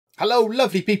Hello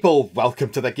lovely people,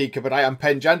 welcome to the Geek, but I am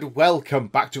Penj and welcome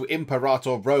back to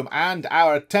Imperator Rome and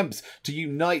our attempts to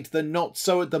unite the not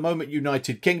so at the moment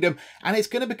United Kingdom, and it's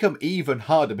going to become even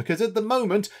harder because at the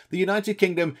moment the United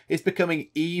Kingdom is becoming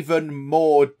even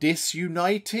more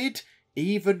disunited,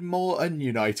 even more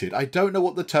ununited. I don't know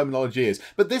what the terminology is,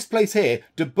 but this place here,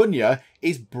 Debunya,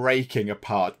 is breaking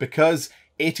apart because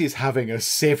it is having a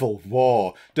civil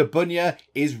war. Debunya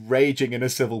is raging in a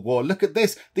civil war. Look at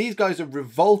this. These guys are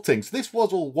revolting. So this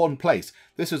was all one place.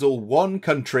 This was all one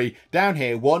country, down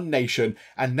here, one nation,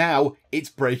 and now it's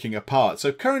breaking apart.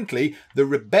 So currently, the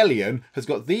rebellion has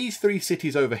got these three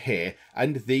cities over here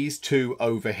and these two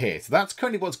over here. So that's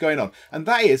currently what's going on. And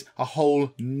that is a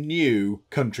whole new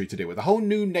country to deal with, a whole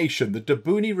new nation. The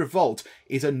Debuni revolt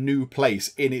is a new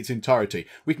place in its entirety.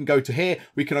 We can go to here,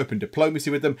 we can open diplomacy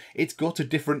with them. It's got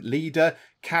a different leader,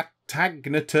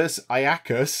 Catagnatus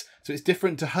Iacus, so it's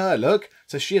different to her, look.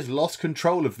 So she has lost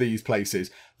control of these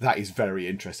places. That is very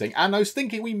interesting. And I was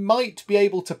thinking we might be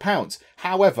able to pounce.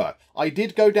 However, I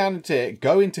did go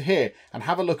into here and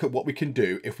have a look at what we can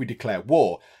do if we declare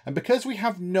war. And because we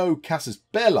have no casus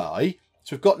belli,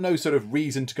 so we've got no sort of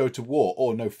reason to go to war,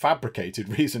 or no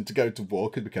fabricated reason to go to war,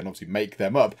 because we can obviously make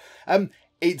them up,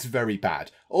 it's very bad.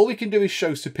 All we can do is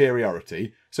show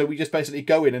superiority. So we just basically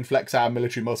go in and flex our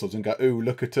military muscles and go, ooh,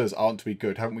 look at us, aren't we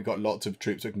good? Haven't we got lots of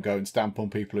troops that can go and stamp on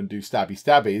people and do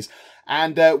stabbies?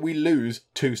 And we lose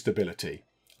 2 stability.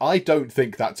 I don't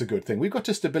think that's a good thing. We've got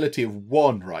a stability of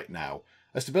 1 right now.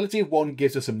 A stability of 1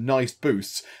 gives us some nice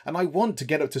boosts, and I want to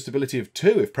get up to stability of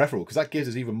 2 if preferable, because that gives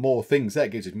us even more things there.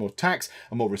 It gives us more tax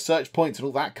and more research points and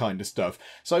all that kind of stuff.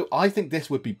 So I think this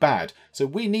would be bad. So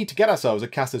we need to get ourselves a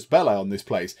casus belli on this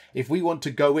place if we want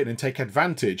to go in and take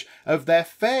advantage of their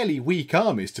fairly weak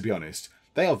armies, to be honest.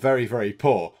 They are very, very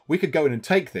poor. We could go in and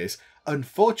take this.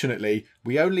 Unfortunately,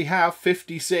 we only have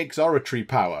 56 oratory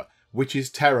power, which is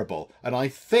terrible. And I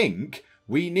think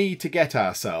we need to get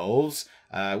ourselves...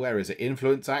 where is it?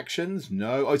 Influence actions?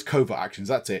 No. Oh, it's covert actions.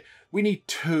 That's it. We need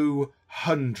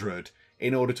 200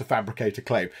 in order to fabricate a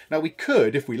claim. Now, we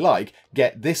could, if we like,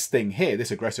 get this thing here,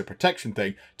 this aggressive protection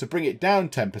thing, to bring it down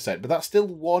 10%, but that's still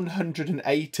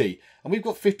 180. And we've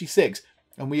got 56,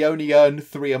 and we only earn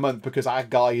 3 a month because our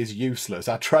guy is useless.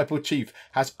 Our tribal chief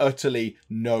has utterly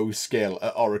no skill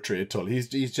at oratory at all. He's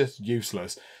just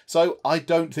useless. So I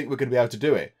don't think we're going to be able to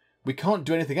do it. We can't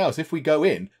do anything else. If we go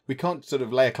in, we can't sort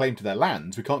of lay a claim to their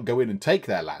lands. We can't go in and take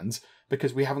their lands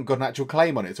because we haven't got an actual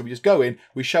claim on it. So we just go in,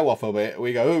 we show off a bit,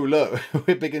 we go, oh, look,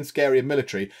 we're big and scary and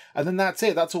military. And then that's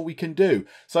it. That's all we can do.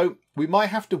 So we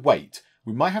might have to wait.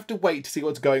 We might have to wait to see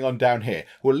what's going on down here.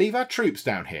 We'll leave our troops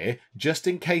down here just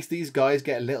in case these guys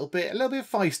get a little bit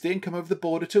feisty and come over the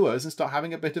border to us and start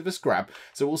having a bit of a scrap.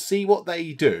 So we'll see what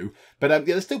they do. But yeah,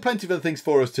 there's still plenty of other things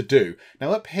for us to do.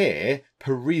 Now up here,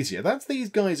 Parisia, that's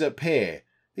these guys up here.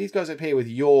 These guys up here with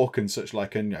York and such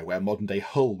like, and where modern day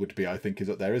Hull would be, I think, is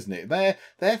up there, isn't it?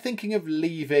 They're thinking of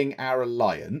leaving our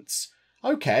alliance.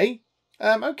 Okay.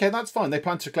 Okay, that's fine. They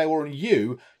plan to declare war on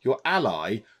you, your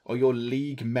ally, or your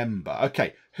league member.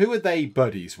 Okay, who are they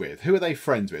buddies with? Who are they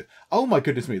friends with? Oh my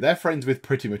goodness me, they're friends with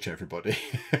pretty much everybody.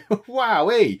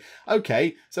 Wowee!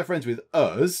 Okay, so they're friends with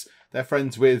us. They're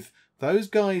friends with those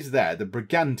guys there, the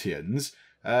Brigantians.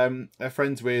 They're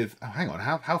friends with... Oh, hang on,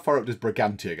 how far up does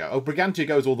Brigantia go? Oh, Brigantia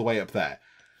goes all the way up there.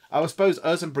 I suppose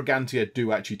us and Brigantia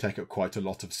do actually take up quite a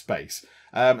lot of space.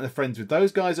 They're friends with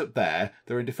those guys up there.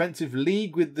 They're in defensive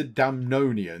league with the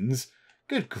Damnonians.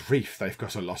 Good grief, they've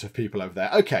got a lot of people over there.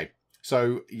 Okay,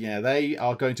 so yeah, they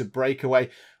are going to break away.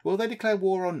 Will they declare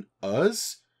war on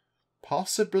us?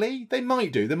 Possibly. They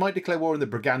might do. They might declare war on the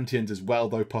Brigantians as well,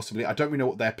 though, possibly. I don't really know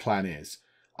what their plan is.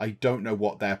 I don't know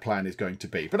what their plan is going to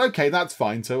be. But okay, that's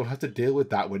fine. So we'll have to deal with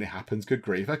that when it happens. Good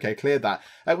grief. Okay, clear that.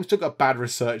 We've still got a bad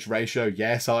research ratio.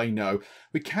 Yes, I know.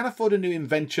 We can afford a new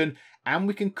invention and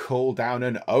we can call down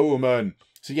an omen.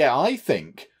 So yeah, I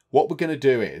think what we're going to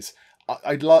do is...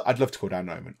 I'd love to call down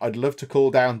an omen. I'd love to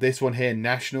call down this one here,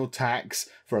 national tax,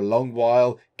 for a long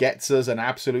while. Gets us an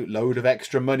absolute load of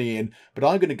extra money in. But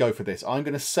I'm going to go for this. I'm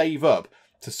going to save up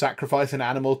to sacrifice an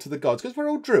animal to the gods, because we're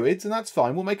all druids and that's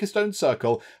fine. We'll make a stone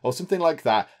circle or something like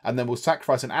that, and then we'll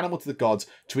sacrifice an animal to the gods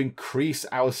to increase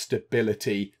our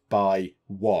stability by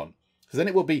 1. So then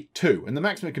it will be 2, and the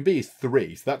maximum it can be is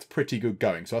 3, so that's pretty good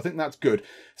going. So I think that's good.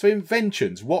 So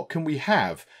inventions, what can we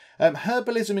have?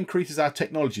 Herbalism increases our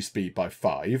technology speed by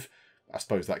 5. I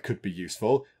suppose that could be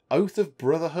useful. Oath of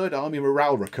Brotherhood, army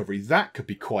morale recovery, that could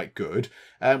be quite good.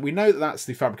 We know that that's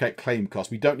the fabricate claim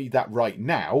cost. We don't need that right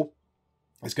now.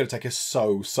 It's going to take us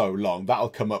so long. That'll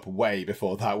come up way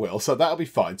before that will. So that'll be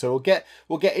fine. So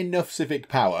we'll get enough civic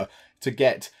power to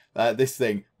get this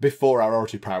thing before our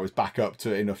oratory power is back up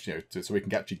to enough, so we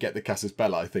can actually get the Casus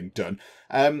Belli thing done.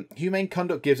 Humane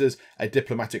conduct gives us a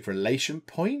diplomatic relation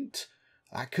point.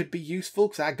 That could be useful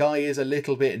because our guy is a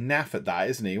little bit naff at that,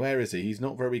 isn't he? Where is he? He's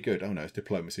not very good. Oh no, it's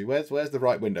diplomacy. Where's the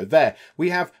right window? There.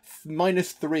 We have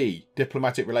 -3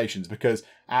 diplomatic relations because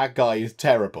our guy is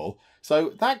terrible. So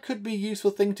that could be a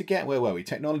useful thing to get. Where were we?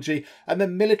 Technology. And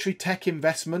then military tech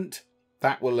investment.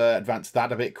 That will advance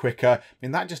that a bit quicker. I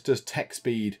mean, that just does tech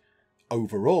speed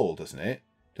overall, doesn't it?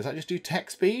 Does that just do tech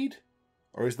speed?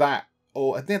 Or is that...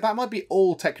 Or that might be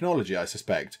all technology, I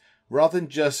suspect. Rather than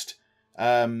just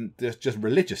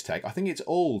religious tech. I think it's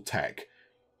all tech.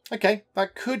 Okay,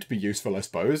 that could be useful, I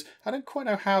suppose. I don't quite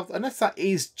know how... Unless that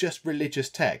is just religious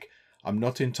tech. I'm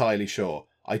not entirely sure.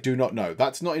 I do not know.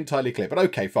 That's not entirely clear. But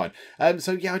okay, fine.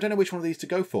 So yeah, I don't know which one of these to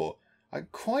go for. I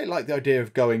quite like the idea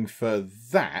of going for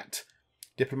that...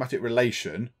 diplomatic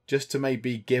relation, just to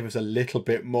maybe give us a little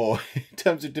bit more in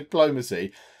terms of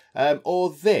diplomacy.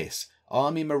 Or this,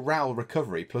 army morale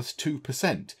recovery plus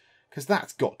 2%. Because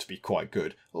that's got to be quite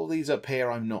good. All these up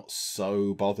here, I'm not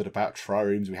so bothered about.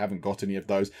 Triremes, we haven't got any of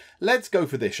those. Let's go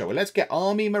for this, shall we? Let's get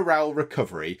army morale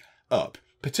recovery up.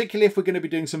 Particularly if we're going to be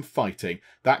doing some fighting,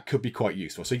 that could be quite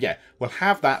useful. So yeah, we'll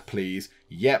have that, please.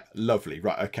 Yep, lovely.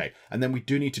 Right, okay. And then we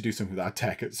do need to do something with our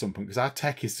tech at some point, because our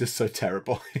tech is just so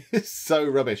terrible. It's so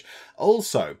rubbish.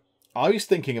 Also, I was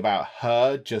thinking about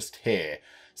her just here.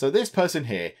 So this person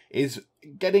here is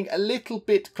getting a little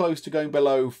bit close to going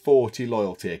below 40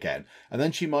 loyalty again. And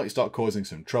then she might start causing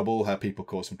some trouble. Her people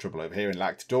caused some trouble over here in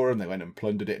Lactodorum. They went and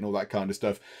plundered it and all that kind of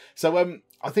stuff. So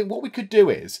I think what we could do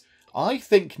is, I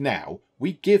think now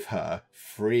we give her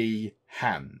free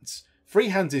hands. Free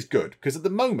hands is good, because at the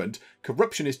moment,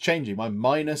 corruption is changing by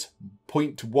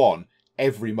 -0.1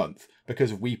 every month,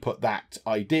 because we put that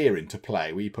idea into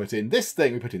play. We put in this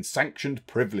thing, we put in sanctioned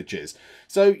privileges.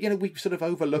 So, we sort of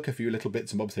overlook a few little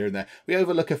bits and bobs here and there. We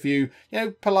overlook a few,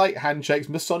 polite handshakes,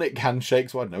 Masonic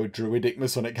handshakes, well, I don't know, Druidic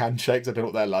Masonic handshakes, I don't know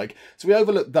what they're like. So we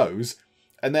overlook those,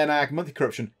 and then our monthly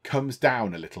corruption comes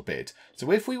down a little bit.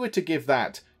 So if we were to give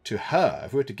that to her,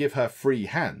 if we were to give her free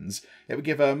hands, it would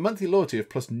give her a monthly loyalty of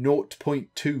plus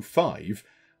 0.25,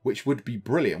 which would be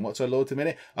brilliant. What's her loyalty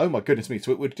minute? Oh my goodness me.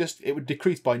 So it would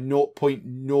decrease by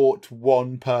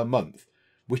 0.01 per month,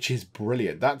 which is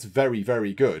brilliant. That's very,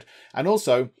 very good. And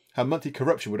also her monthly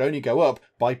corruption would only go up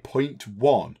by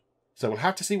 0.1. So we'll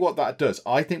have to see what that does.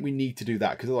 I think we need to do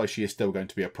that, because otherwise she is still going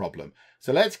to be a problem.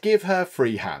 So let's give her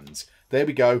free hands. There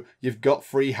we go. You've got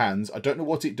free hands. I don't know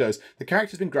what it does. The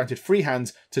character's been granted free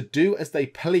hands to do as they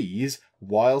please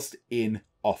whilst in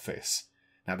office.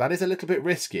 Now, that is a little bit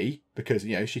risky because,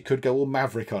 she could go all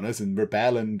maverick on us and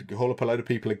rebel and haul up a load of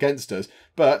people against us.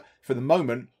 But for the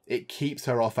moment, it keeps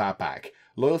her off our back.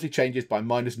 Loyalty changes by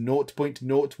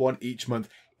 -0.01 each month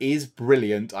is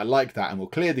brilliant. I like that, and we'll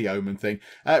clear the omen thing.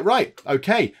 Right,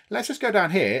 okay. Let's just go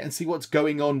down here and see what's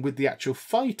going on with the actual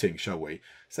fighting, shall we?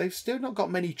 So they've still not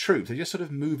got many troops. They're just sort of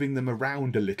moving them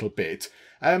around a little bit.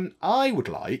 I would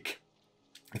like,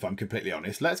 if I'm completely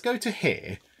honest, let's go to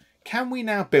here. Can we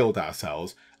now build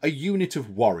ourselves a unit of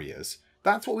warriors?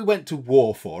 That's what we went to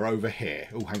war for over here.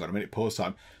 Oh, hang on a minute, pause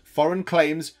time. Foreign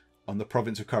claims on the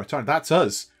province of Corytania. That's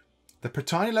us. The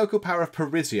Prytani local power of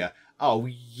Parisia. Oh,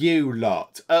 you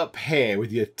lot, up here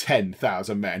with your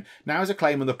 10,000 men. Now is a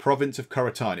claim on the province of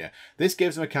Corytania. This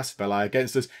gives them a casus belli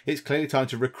against us. It's clearly time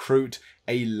to recruit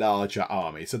a larger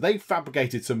army. So they've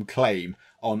fabricated some claim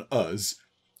on us,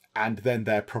 and then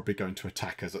they're probably going to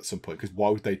attack us at some point, because why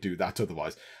would they do that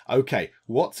otherwise? Okay,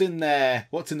 what's in their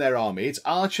army? It's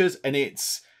archers, and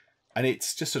it's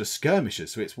just sort of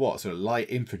skirmishers. So it's what? Sort of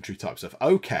light infantry type stuff.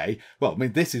 Okay, well, I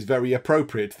mean, this is very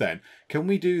appropriate then. Can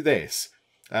we do this?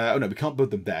 Oh no, we can't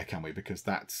build them there, can we? Because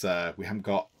that's we haven't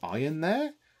got iron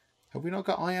there. Have we not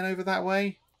got iron over that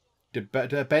way?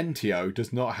 Bentio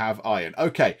does not have iron.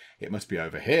 Okay, it must be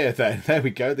over here then. There we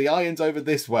go. The iron's over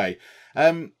this way.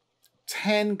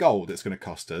 10 gold it's going to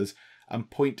cost us, and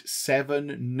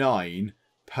 0.79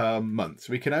 per month.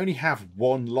 So we can only have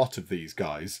one lot of these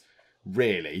guys,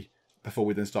 really, before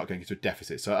we then start going into a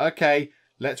deficit. So, okay,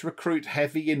 let's recruit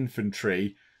heavy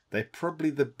infantry. They're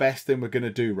probably the best thing we're going to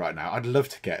do right now. I'd love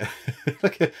to get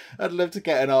I'd love to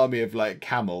get an army of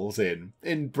camels in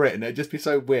Britain. It'd just be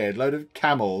so weird. Load of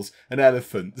camels and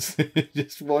elephants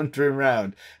just wandering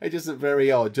around. It's just very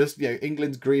odd. Just,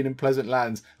 England's green and pleasant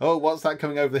lands. Oh, what's that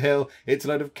coming over the hill? It's a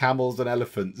load of camels and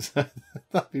elephants.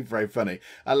 That'd be very funny.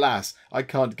 Alas, I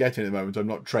can't get in at the moment. I'm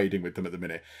not trading with them at the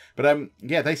minute. But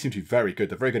yeah, they seem to be very good.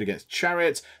 They're very good against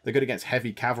chariots. They're good against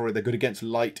heavy cavalry. They're good against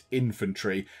light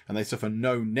infantry, and they suffer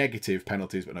no negative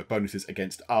penalties but no bonuses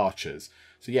against archers.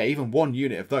 So yeah, even one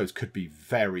unit of those could be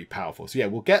very powerful. So yeah,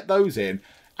 we'll get those in.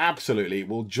 Absolutely.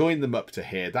 We'll join them up to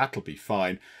here. That'll be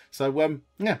fine. So,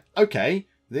 yeah, okay.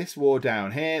 This war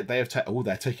down here, they have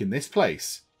they're taking this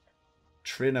place.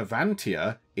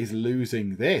 Trinovantia is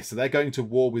losing this. So they're going to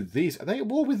war with these. Are they at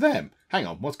war with them? Hang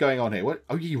on, what's going on here? What?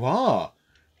 Oh, you are.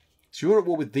 So you're at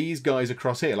war with these guys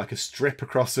across here, like a strip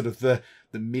across sort of the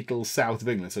middle south of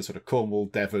England. So sort of Cornwall,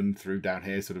 Devon, through down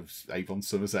here, sort of Avon,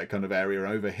 Somerset kind of area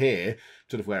over here,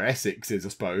 sort of where Essex is, I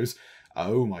suppose.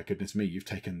 Oh my goodness me, you've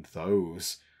taken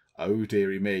those. Oh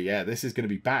dearie me, yeah, this is going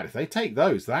to be bad. If they take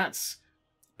those, that's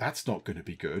not going to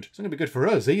be good. It's not going to be good for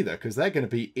us either, because they're going to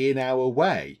be in our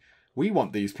way. We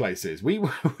want these places. We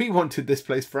wanted this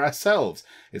place for ourselves.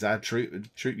 Is our troop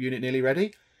unit nearly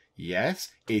ready? Yes,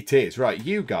 it is. Right,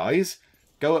 you guys,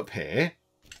 go up here,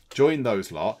 join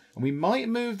those lot, and we might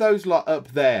move those lot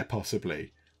up there,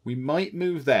 possibly. We might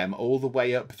move them all the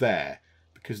way up there,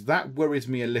 because that worries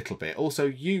me a little bit. Also,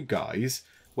 you guys,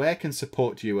 where can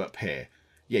support you up here?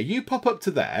 Yeah, you pop up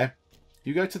to there.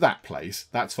 You go to that place.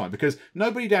 That's fine, because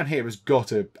nobody down here has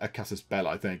got a casus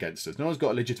belli thing against us. No one's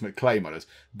got a legitimate claim on us.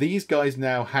 These guys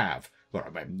now have. Well, I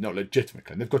mean, not legitimate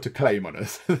claim. They've got a claim on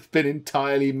us. It's been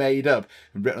entirely made up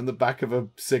and written on the back of a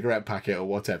cigarette packet or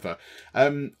whatever.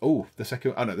 Oh, the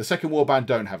second warband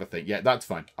don't have a thing. Yeah, that's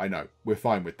fine. I know. We're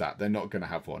fine with that. They're not going to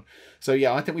have one. So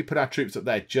yeah, I think we put our troops up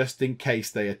there just in case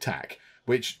they attack,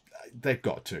 which they've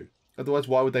got to. Otherwise,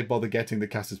 why would they bother getting the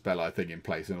casus belli thing in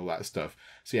place and all that stuff?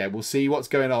 So yeah, we'll see what's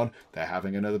going on. They're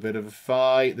having another bit of a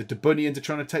fight. The Debunians are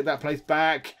trying to take that place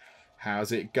back.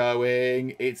 How's it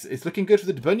going? It's looking good for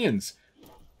the Debunians.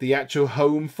 The actual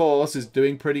home force is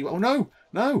doing pretty well. Oh,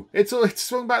 no. It's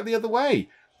swung back the other way.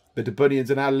 The Debunians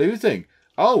are now losing.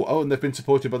 Oh, and they've been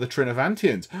supported by the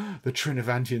Trinovantians. The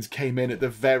Trinovantians came in at the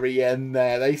very end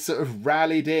there. They sort of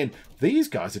rallied in. These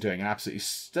guys are doing an absolutely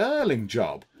sterling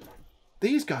job.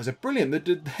 These guys are brilliant.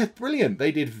 They're brilliant.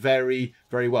 They did very,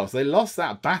 very well. So they lost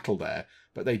that battle there,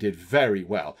 but they did very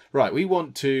well. Right, we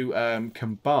want to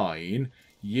combine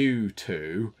you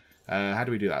two. How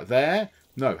do we do that? There?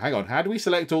 No, hang on. How do we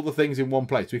select all the things in one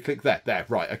place? We click there. There,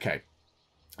 right, okay.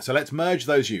 So let's merge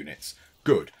those units.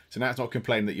 Good. So now it's not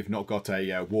complaining that you've not got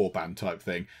a warband type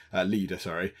thing. Leader,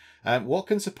 sorry. What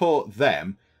can support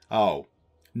them? Oh,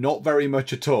 not very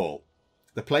much at all.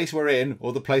 The place we're in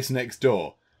or the place next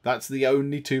door. That's the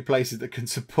only two places that can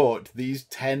support these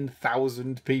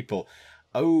 10,000 people.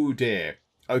 Oh dear.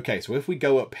 Okay, so if we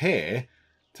go up here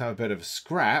to have a bit of a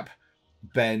scrap,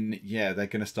 then yeah, they're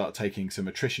going to start taking some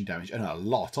attrition damage, and a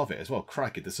lot of it as well.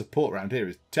 Crikey, the support around here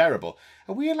is terrible.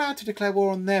 Are we allowed to declare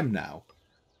war on them now?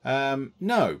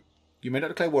 No. You may not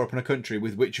declare war upon a country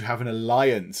with which you have an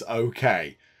alliance.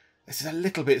 Okay. This is a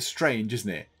little bit strange, isn't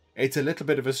it? It's a little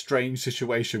bit of a strange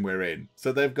situation we're in.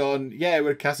 So they've gone, yeah,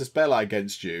 we're casus belli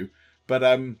against you, but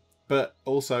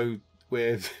also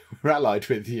we're allied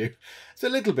with you. It's a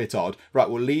little bit odd. Right,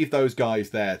 we'll leave those guys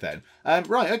there then.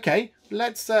 Right, okay.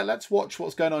 Let's watch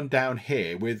what's going on down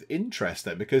here with interest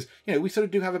then, because you know we sort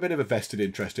of do have a bit of a vested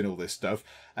interest in all this stuff.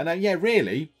 And yeah,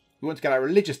 really, we want to get our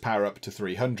religious power up to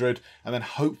 300, and then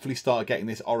hopefully start getting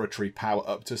this oratory power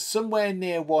up to somewhere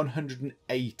near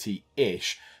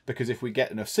 180-ish. Because if we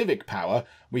get enough civic power,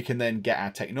 we can then get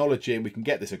our technology and we can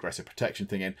get this aggressive protection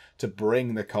thing in to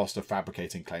bring the cost of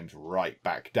fabricating claims right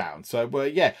back down. So,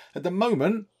 yeah, at the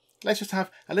moment, let's just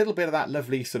have a little bit of that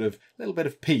lovely sort of little bit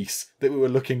of peace that we were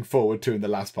looking forward to in the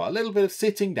last part. A little bit of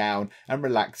sitting down and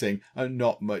relaxing and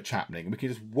not much happening. We can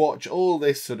just watch all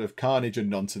this sort of carnage and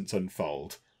nonsense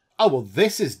unfold. Oh, well,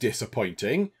 this is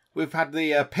disappointing. We've had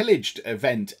the pillaged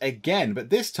event again, but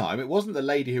this time it wasn't the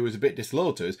lady who was a bit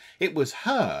disloyal to us, it was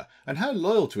her, and her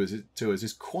loyalty to us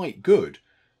is quite good.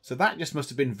 So that just must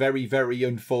have been very, very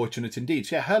unfortunate indeed.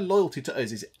 So yeah, her loyalty to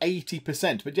us is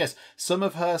 80%, but yes, some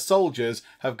of her soldiers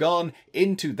have gone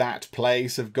into that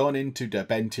place, have gone into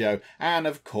Derbentio, and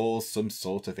have caused some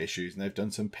sort of issues, and they've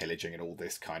done some pillaging and all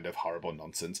this kind of horrible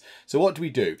nonsense. So what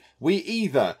do? We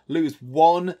either lose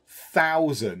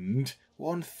 1,000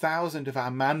 of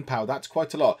our manpower, that's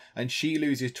quite a lot, and she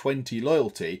loses 20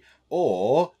 loyalty,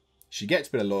 or she gets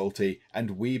a bit of loyalty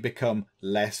and we become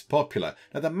less popular.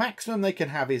 Now the maximum they can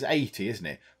have is 80, isn't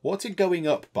it? What's it going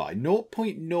up by?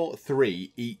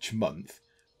 0.03 each month.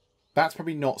 That's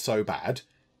probably not so bad.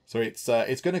 So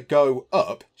it's going to go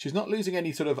up. She's not losing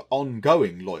any sort of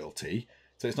ongoing loyalty.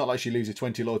 So it's not like she loses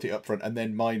 20 loyalty up front and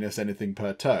then minus anything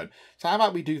per turn. So how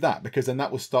about we do that? Because then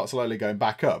that will start slowly going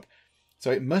back up. So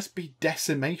it must be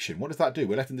decimation. What does that do?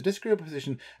 We're left in the disagreeable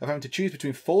position of having to choose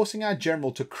between forcing our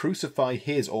general to crucify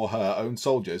his or her own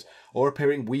soldiers or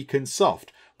appearing weak and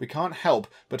soft. We can't help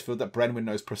but feel that Brenwyn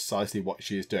knows precisely what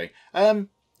she is doing.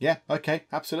 Yeah, okay,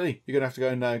 absolutely. You're going to have to go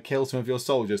and kill some of your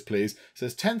soldiers, please. So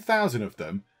there's 10,000 of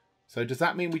them. So does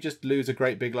that mean we just lose a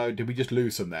great big load? Did we just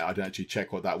lose some there? I didn't actually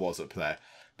check what that was up there.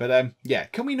 But yeah,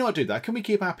 can we not do that? Can we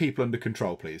keep our people under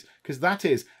control, please? Because that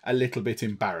is a little bit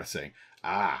embarrassing.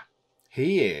 Ah,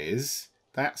 he is.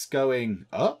 That's going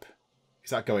up. Is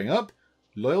that going up?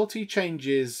 Loyalty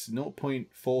changes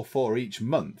 0.44 each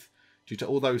month due to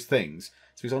all those things.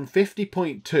 So he's on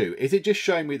 50.2. Is it just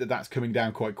showing me that that's coming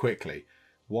down quite quickly?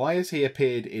 Why has he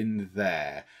appeared in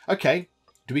there? Okay,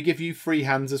 do we give you free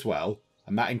hands as well?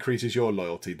 And that increases your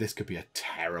loyalty. This could be a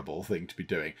terrible thing to be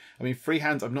doing. I mean, free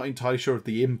hands, I'm not entirely sure of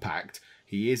the impact.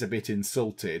 He is a bit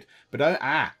insulted. But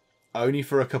only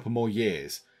for a couple more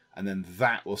years. And then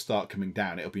that will start coming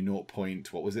down. It'll be 0.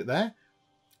 What was it there?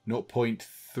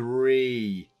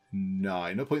 0.39,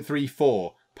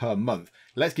 0.34 per month.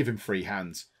 Let's give him free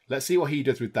hands. Let's see what he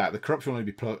does with that. The corruption will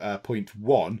only be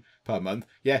 0.1 per month.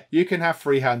 Yeah, you can have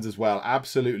free hands as well.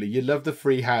 Absolutely. You love the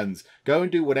free hands. Go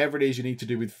and do whatever it is you need to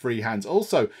do with free hands.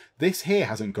 Also, this here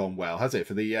hasn't gone well, has it?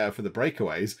 For the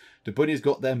breakaways. The bunnies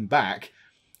got them back.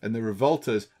 And the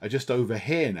revolters are just over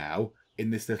here now in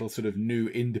this little sort of new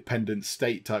independent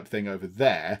state type thing over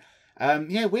there.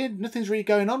 Yeah, nothing's really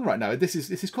going on right now. This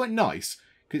is quite nice.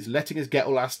 It's letting us get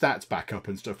all our stats back up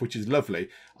and stuff, which is lovely.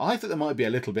 I thought there might be a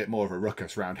little bit more of a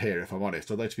ruckus around here, if I'm honest.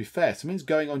 Although, to be fair, something's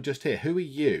going on just here. Who are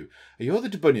you? You're the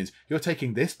Debunions. You're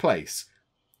taking this place.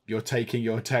 You're taking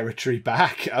your territory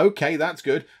back. Okay, that's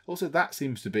good. Also, that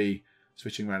seems to be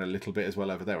switching around a little bit as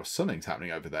well over there, or something's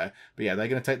happening over there. But yeah, they're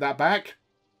going to take that back.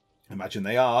 Imagine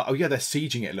they are. Oh yeah, they're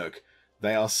sieging it, look.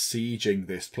 They are sieging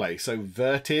this place. So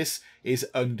Vertis is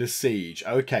under siege.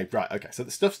 Okay, right, okay. So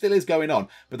the stuff still is going on,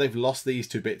 but they've lost these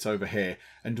 2 bits over here,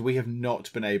 and we have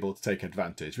not been able to take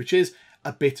advantage, which is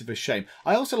a bit of a shame.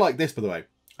 I also like this, by the way.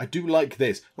 I do like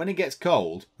this. When it gets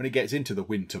cold, when it gets into the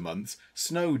winter months,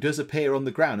 snow does appear on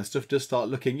the ground and stuff does start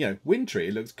looking, wintry.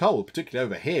 It looks cold, particularly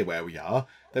over here where we are.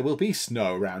 There will be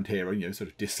snow around here in,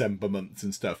 sort of December months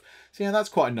and stuff. So, yeah, that's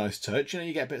quite a nice touch.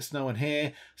 You get a bit of snow on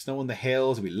here, snow on the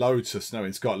hills. There'll be loads of snow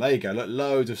in Scotland. There you go. Look,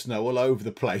 loads of snow all over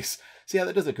the place. So, yeah,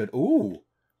 that does look good. Ooh.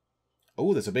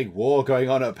 Oh, there's a big war going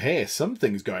on up here.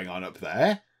 Something's going on up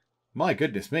there. My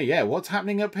goodness me. Yeah, what's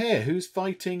happening up here? Who's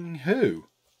fighting who?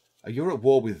 You're at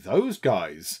war with those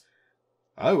guys.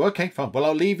 Oh, okay, fine. Well,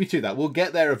 I'll leave you to that. We'll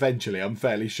get there eventually, I'm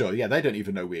fairly sure. Yeah, they don't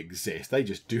even know we exist. They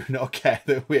just do not care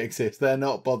that we exist. They're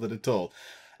not bothered at all.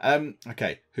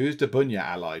 Okay, who's Debunya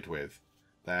allied with?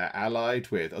 They're allied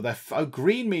with... Oh,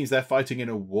 green means they're fighting in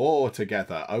a war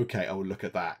together. Okay, oh, look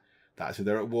at that. That's who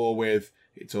they're at war with.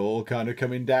 It's all kind of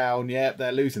coming down. Yep,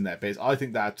 they're losing their bits. I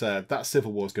think that that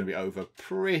civil war is going to be over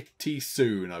pretty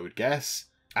soon, I would guess.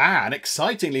 And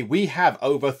excitingly, we have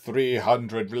over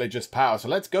 300 religious power. So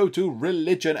let's go to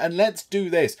religion and let's do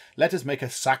this. Let us make a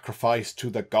sacrifice to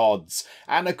the gods.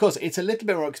 And of course, it's a little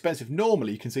bit more expensive.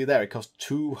 Normally, you can see there, it costs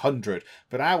 200.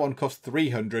 But our one costs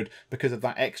 300 because of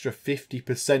that extra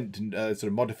 50% sort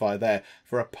of modifier there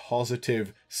for a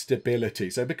positive stability.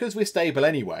 So because we're stable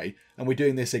anyway, and we're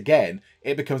doing this again,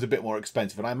 it becomes a bit more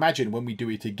expensive. And I imagine when we do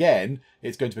it again,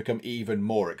 it's going to become even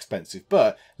more expensive.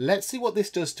 But let's see what this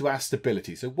does to our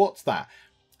stability. So what's that?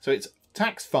 So it's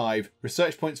tax 5,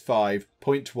 research points 5,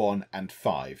 point 1 and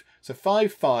 5. So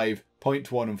 5, 5,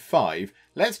 point 1 and 5.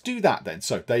 Let's do that then.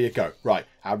 So there you go. Right,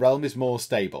 our realm is more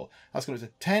stable. That's going to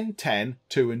be 10, 10,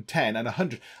 2 and 10 and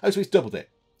 100. Oh, so it's doubled it.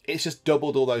 It's just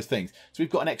doubled all those things. So we've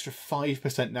got an extra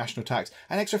 5% national tax,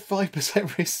 an extra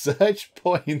 5% research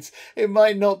points. It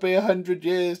might not be 100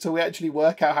 years till we actually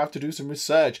work out how to do some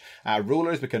research. Our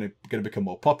ruler is going to become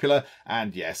more popular.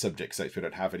 And yeah, subject states, we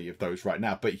don't have any of those right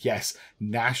now. But yes,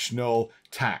 national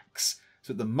tax.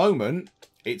 So at the moment,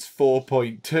 it's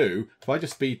 4.2. If I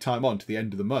just speed time on to the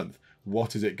end of the month,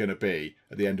 what is it going to be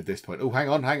at the end of this point? Oh, hang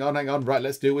on. Right,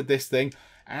 let's deal with this thing.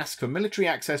 Ask for military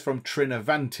access from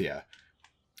Trinavantia.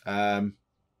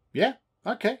 Yeah,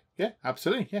 okay, yeah,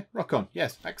 absolutely, yeah, rock on,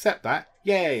 yes, accept that,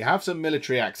 yay, have some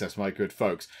military access, my good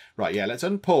folks. Right, yeah, let's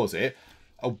unpause it.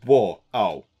 A war,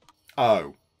 oh,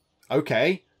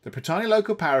 okay, the Britannia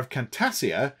local power of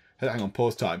Cantassia, hang on,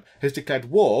 pause time, has declared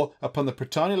war upon the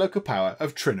Britannia local power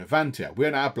of Trinavantia. We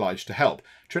are now obliged to help.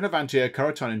 Trinavantia,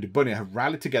 Corotan and Debunya have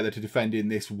rallied together to defend in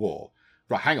this war.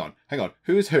 Right, hang on,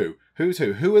 who's who?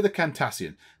 Who are the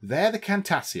Cantassians? They're the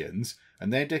Cantassians,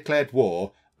 and they declared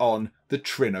war on the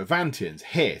Trinovantians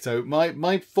here. So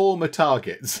my former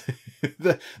targets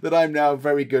that I'm now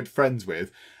very good friends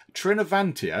with,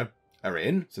 Trinovantia are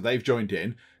in, so they've joined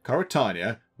in.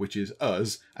 Coritania, which is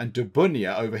us, and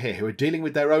Dubunia over here, who are dealing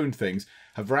with their own things,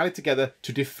 have rallied together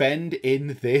to defend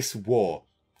in this war.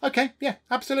 Okay, yeah,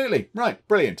 absolutely. Right,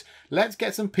 brilliant. Let's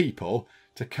get some people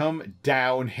to come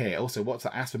down here. Also, what's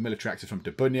that? Ask for military access from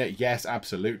Dubunia. Yes,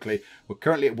 absolutely. We're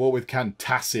currently at war with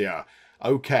Cantassia.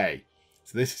 Okay,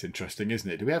 so this is interesting, isn't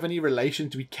it? Do we have any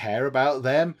relations? Do we care about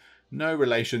them? No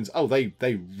relations. Oh, they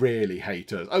really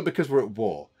hate us. Oh, because we're at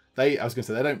war. I was going to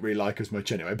say, they don't really like us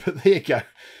much anyway, but there you go.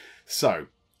 So,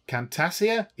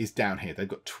 Cantassia is down here. They've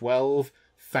got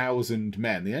 12,000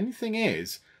 men. The only thing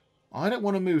is, I don't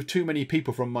want to move too many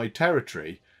people from my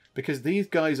territory because these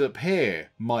guys up here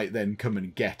might then come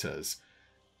and get us.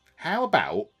 How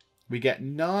about we get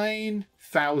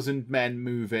 9,000 men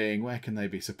moving? Where can they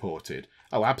be supported?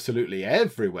 Oh, absolutely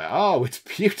everywhere. Oh, it's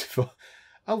beautiful.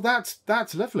 Oh, that's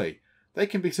lovely. They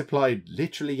can be supplied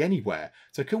literally anywhere.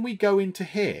 So can we go into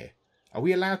here? Are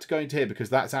we allowed to go into here because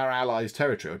that's our allies'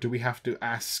 territory? Or do we have to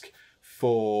ask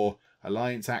for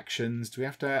alliance actions? Do we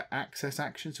have to access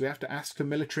actions? Do we have to ask for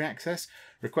military access?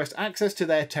 Request access to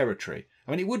their territory.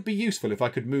 I mean, it would be useful if I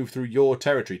could move through your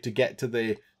territory to get to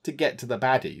the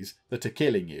baddies that are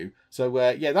killing you.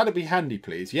 So, yeah, that'd be handy,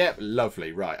 please. Yep,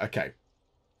 lovely. Right, okay.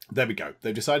 There we go.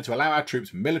 They've decided to allow our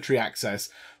troops military access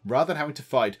rather than having to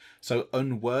fight so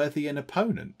unworthy an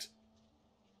opponent.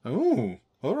 Oh,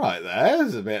 all right there.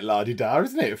 It's a bit la-di-da,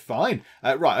 isn't it? Fine.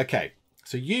 Right, okay.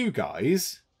 So you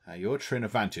guys, you're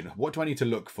Trinovantian. What do I need to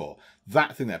look for?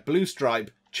 That thing there. Blue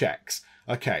stripe checks.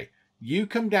 Okay, you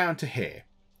come down to here.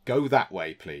 Go that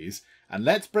way, please. And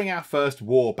let's bring our first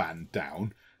warband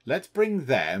down. Let's bring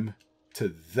them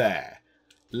to there.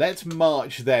 Let's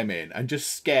march them in and just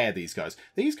scare these guys.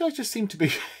 These guys just seem to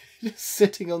be just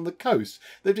sitting on the coast.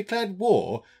 They've declared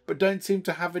war, but don't seem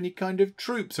to have any kind of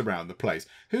troops around the place.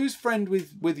 Who's friend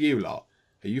with you lot?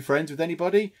 Are you friends with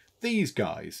anybody? These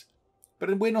guys.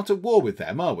 But we're not at war with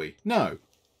them, are we? No.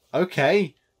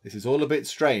 Okay. This is all a bit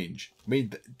strange. I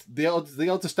mean, the odds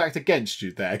are stacked against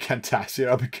you there, Cantassia,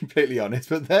 I'll be completely honest.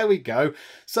 But there we go.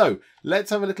 So, let's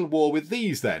have a little war with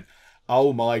these then.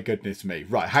 Oh my goodness me.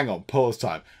 Right, hang on, pause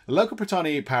time. The local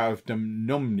Britannic power of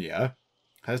Damnomnia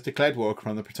has declared war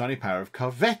upon the Britannic power of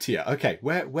Carvetia. Okay,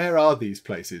 where are these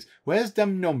places? Where's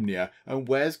Damnomnia and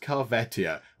where's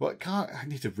Carvetia? Well, I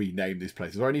need to rename these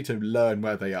places, or I need to learn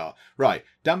where they are. Right,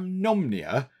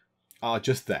 Damnomnia are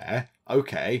just there.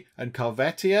 Okay, and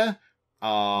Carvetia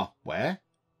are where?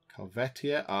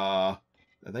 Carvetia are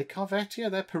they Carvetia?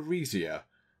 They're Parisia.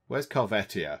 Where's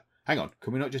Carvetia? Hang on,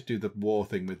 can we not just do the war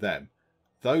thing with them?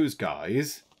 Those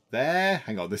guys, there.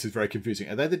 Hang on, this is very confusing.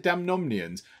 Are they the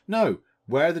Damnomnians? No,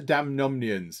 where are the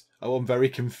Damnomnians? Oh, I'm very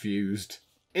confused.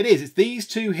 It is, it's these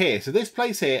two here. So this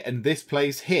place here and this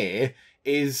place here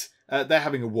is, they're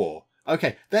having a war.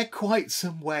 Okay, they're quite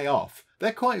some way off.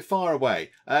 They're quite far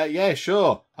away. Yeah,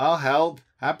 sure, I'll help.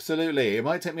 Absolutely. It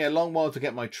might take me a long while to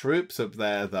get my troops up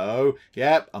there, though.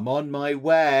 Yep, I'm on my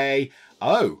way.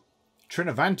 Oh,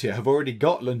 Trinovantia have already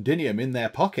got Londinium in their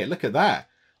pocket. Look at that.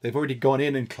 They've already gone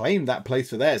in and claimed that place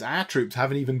for theirs. Our troops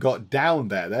haven't even got down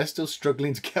there. They're still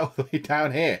struggling to get all the way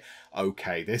down here.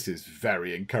 Okay, this is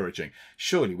very encouraging.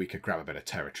 Surely we could grab a bit of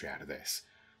territory out of this.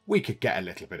 We could get a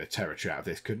little bit of territory out of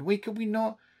this, couldn't we? Could we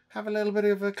not have a little bit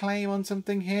of a claim on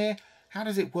something here? How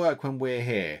does it work when we're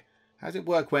here? How does it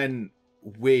work when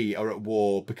we are at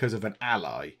war because of an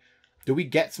ally? Do we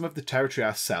get some of the territory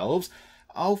ourselves?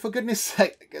 Oh, for goodness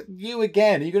sake, you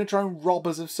again. Are you going to try and rob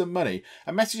us of some money?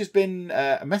 A message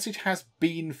has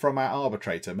been from our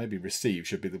arbitrator. Maybe received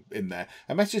should be in there.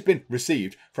 A message has been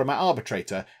received from our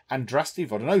arbitrator, Andraste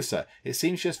Vodanosa. It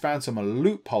seems she has found some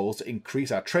loopholes to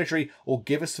increase our treasury or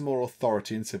give us some more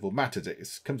authority in civil matters.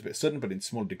 It comes a bit sudden, but in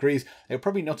small degrees. It will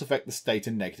probably not affect the state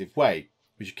in a negative way.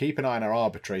 We should keep an eye on our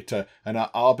arbitrator and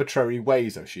our arbitrary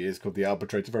ways. Oh, she is called the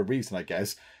arbitrator for a reason, I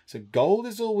guess. So gold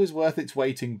is always worth its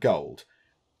weight in gold.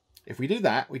 If we do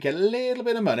that, we get a little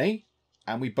bit of money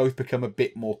and we both become a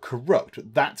bit more corrupt.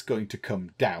 That's going to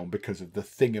come down because of the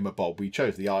thingamabob we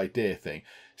chose, the idea thing.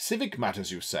 Civic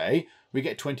matters, you say. We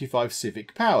get 25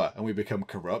 civic power and we become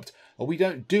corrupt. Or we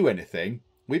don't do anything.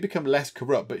 We become less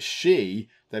corrupt, but she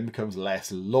then becomes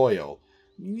less loyal.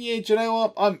 Yeah, do you know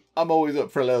what? I'm always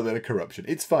up for a little bit of corruption.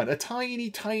 It's fun. A tiny,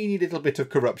 tiny little bit of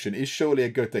corruption is surely a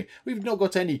good thing. We've not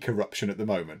got any corruption at the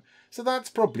moment. So that's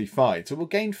probably fine. So we'll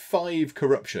gain 5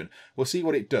 corruption. We'll see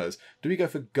what it does. Do we go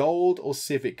for gold or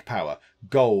civic power?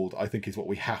 Gold, I think, is what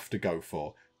we have to go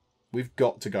for. We've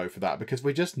got to go for that because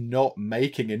we're just not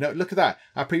making enough. Look at that.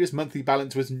 Our previous monthly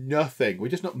balance was nothing. We're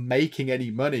just not making any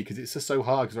money because it's just so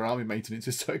hard because our army maintenance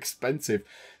is so expensive.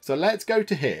 So let's go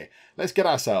to here. Let's get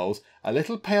ourselves a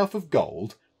little payoff of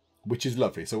gold which is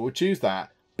lovely. So we'll choose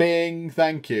that. Bing,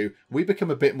 thank you. We become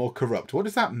a bit more corrupt. What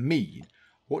does that mean?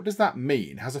 What does that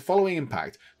mean? Has a following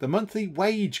impact. The monthly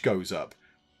wage goes up.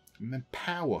 And then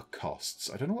power costs.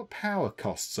 I don't know what power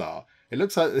costs are. It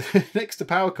looks like, next to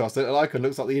power costs, the icon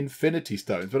looks like the Infinity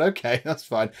Stones. But okay, that's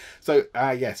fine. So,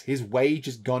 yes, his wage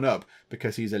has gone up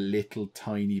because he's a little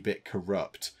tiny bit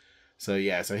corrupt. So,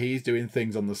 yeah, so he's doing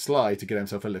things on the sly to get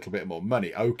himself a little bit more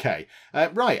money. Okay.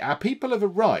 Right, our people have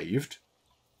arrived.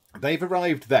 They've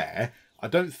arrived there. I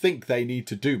don't think they need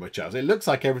to do much else. It looks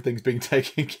like everything's being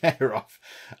taken care of.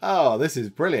 Oh, this is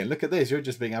brilliant. Look at this. You're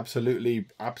just being absolutely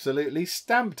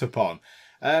stamped upon.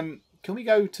 Can we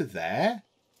go to there?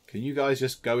 Can you guys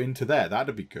just go into there?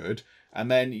 That'd be good. And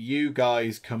then you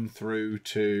guys come through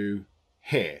to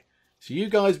here. So you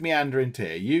guys meander into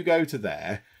here. You go to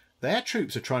there. Their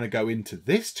troops are trying to go into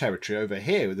this territory over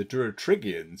here with the Druid.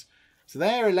 So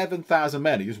their 11,000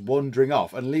 men are just wandering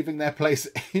off and leaving their place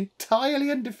entirely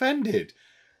undefended.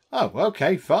 Oh,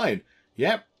 okay, fine.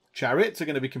 Yep, chariots are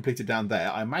going to be completed down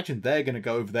there. I imagine they're going to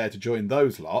go over there to join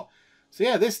those lot. So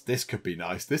yeah, this could be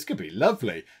nice. This could be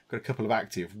lovely. Got a couple of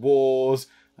active wars.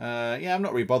 Yeah, I'm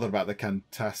not really bothered about the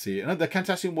Cantassian. No, the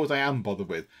Cantassian wars I am bothered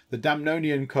with. The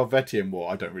Damnonian Corvetian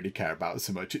war I don't really care about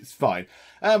so much. It's fine.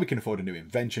 We can afford a new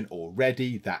invention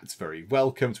already. That's very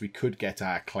welcome. So we could get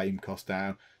our claim cost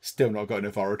down. Still not got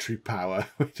enough oratory power,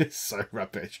 which is so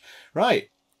rubbish. Right,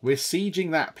 we're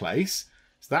sieging that place.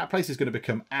 So that place is going to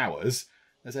become ours.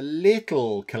 There's a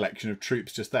little collection of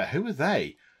troops just there. Who are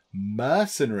they?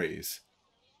 Mercenaries.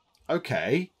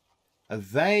 Okay. Are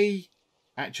they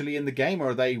actually in the game, or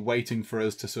are they waiting for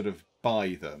us to sort of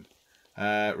buy them?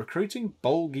 Recruiting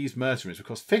Bolgi's mercenaries will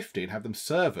cost 50 and have them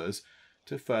serve us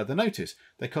to further notice.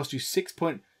 They cost you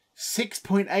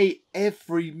 6.8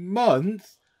 every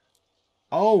month.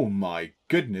 Oh my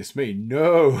goodness me,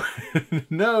 no.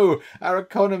 No, our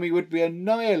economy would be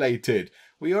annihilated.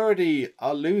 We already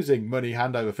are losing money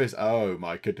hand over fist. Oh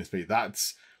my goodness me,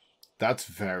 that's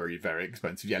very, very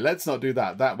expensive. Yeah, let's not do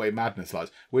that. That way madness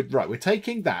lies. We're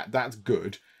taking that. That's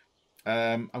good.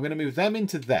 I'm going to move them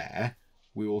into there.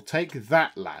 We will take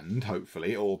that land,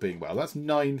 hopefully, all being well. That's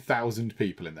 9,000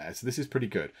 people in there, so this is pretty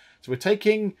good. So we're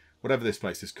taking whatever this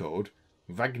place is called,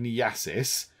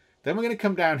 Vagniasis. Then we're going to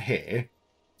come down here,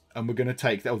 and we're going to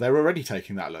take... Oh, they're already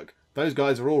taking that, look. Those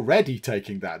guys are already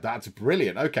taking that. That's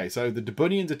brilliant. Okay, so the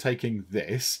Debunians are taking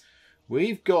this.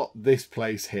 We've got this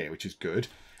place here, which is good.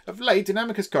 Of late,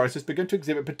 Dynamicus Chorus has begun to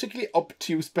exhibit particularly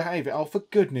obtuse behaviour. Oh, for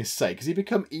goodness sake, has he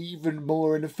become even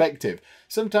more ineffective?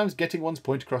 Sometimes getting one's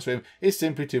point across to him is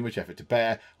simply too much effort to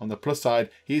bear. On the plus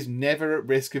side, he's never at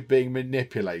risk of being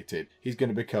manipulated. He's going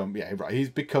to become, yeah, right, he's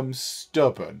become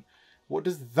stubborn. What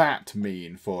does that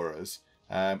mean for us?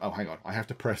 Oh, hang on, I have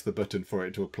to press the button for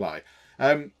it to apply.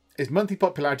 His monthly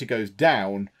popularity goes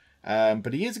down.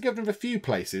 But he is a governor of a few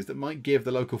places that might give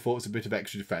the local forts a bit of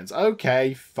extra defence.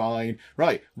 Okay, fine.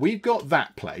 Right, we've got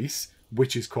that place,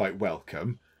 which is quite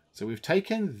welcome. So we've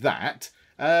taken that.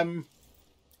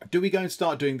 Do we go and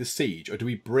start doing the siege, or do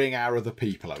we bring our other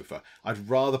people over? I'd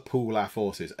rather pool our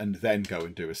forces and then go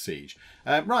and do a siege.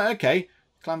 Right, okay.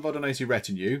 Clan Vodanosi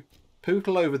retinue.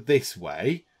 Pootle over this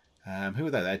way. Who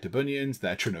are they? They're Debunians,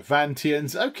 they're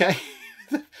Trinovantians. Okay.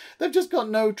 They've just got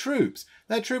no troops.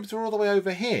 Their troops are all the way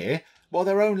over here, while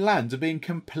their own lands are being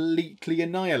completely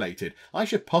annihilated. I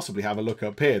should possibly have a look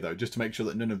up here, though, just to make sure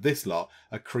that none of this lot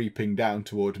are creeping down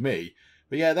toward me.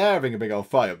 But yeah, they're having a big old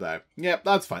fight up there. Yep,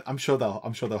 that's fine. I'm sure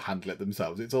they'll handle it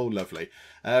themselves. It's all lovely.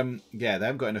 Yeah, they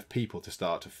haven't got enough people to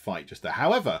start to fight just there.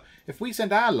 However, if we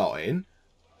send our lot in,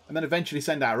 and then eventually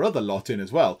send our other lot in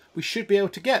as well, we should be able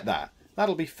to get that.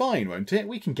 That'll be fine, won't it?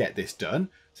 We can get this done.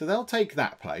 So they'll take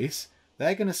that place.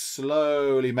 They're going to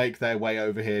slowly make their way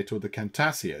over here toward the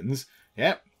Cantassians.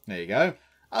 Yep, there you go.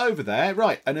 Over there,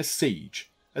 right, and a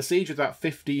siege. A siege with about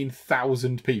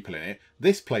 15,000 people in it.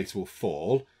 This place will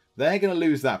fall. They're going to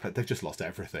lose that, but they've just lost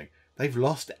everything. They've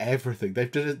lost everything.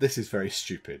 They've done it. This is very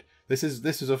stupid. This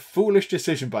is a foolish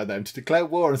decision by them to declare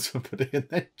war on somebody and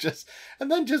then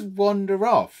just wander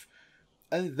off.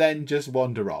 And then just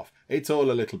wander off. It's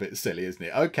all a little bit silly, isn't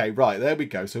it? Okay, right, there we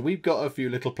go. So we've got a few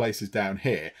little places down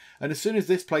here. And as soon as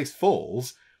this place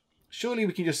falls, surely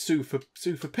we can just sue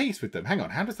for peace with them. Hang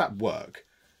on, how does that work?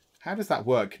 How does that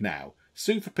work now?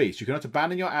 Sue for peace. You cannot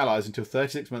abandon your allies until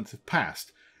 36 months have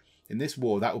passed. In this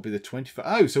war, that will be the 24th.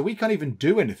 Oh, so we can't even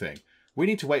do anything. We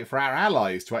need to wait for our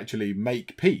allies to actually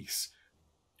make peace.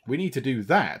 We need to do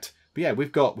that. But yeah,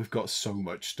 we've got so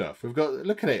much stuff.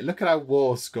 Look at it. Look at our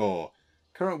war score.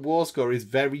 Current war score is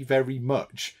very, very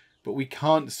much, but we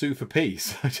can't sue for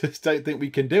peace. I just don't think we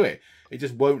can do it. It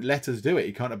just won't let us do it.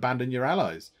 You can't abandon your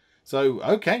allies. So,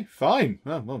 okay, fine.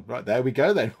 Well, right, there we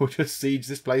go then. We'll just siege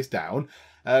this place down.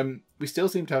 We still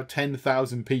seem to have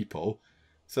 10,000 people.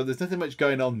 So there's nothing much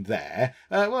going on there.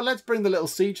 Well, let's bring the little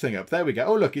siege thing up. There we go.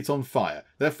 Oh, look, it's on fire.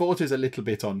 Their fort is a little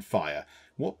bit on fire.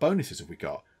 What bonuses have we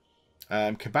got?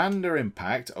 Commander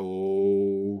impact.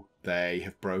 Oh, they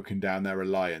have broken down their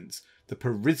alliance. The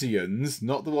Parisians,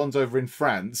 not the ones over in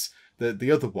France,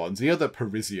 the other ones, the other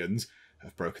Parisians,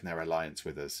 have broken their alliance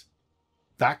with us.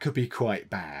 That could be quite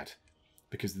bad,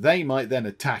 because they might then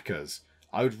attack us.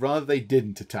 I would rather they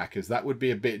didn't attack us. That would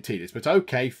be a bit tedious, but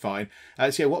okay, fine.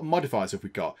 So yeah, what modifiers have we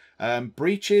got?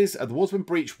 Breaches. The walls have been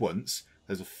breached once.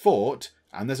 There's a fort,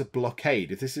 and there's a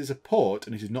blockade. If this is a port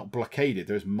and it is not blockaded,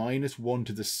 there is -1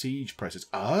 to the siege presses.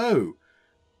 Oh,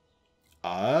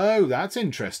 that's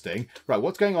interesting. Right,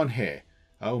 what's going on here?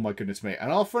 Oh my goodness me. An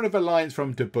offer of alliance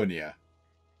from Debunia.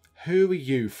 Who are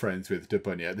you friends with,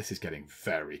 Debunia? This is getting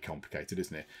very complicated,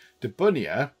 isn't it?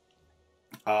 Debunia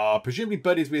are presumably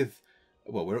buddies with...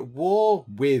 Well, we're at war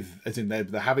with... As in,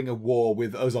 they're having a war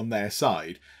with us on their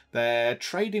side. They're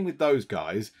trading with those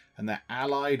guys, and they're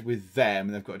allied with them,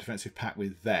 and they've got a defensive pact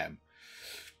with them.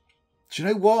 Do you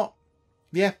know what?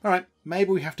 Yeah, all right.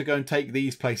 Maybe we have to go and take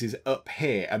these places up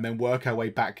here and then work our way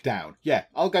back down. Yeah,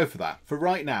 I'll go for that. For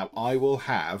right now, I will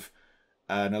have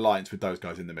an alliance with those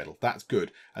guys in the middle. That's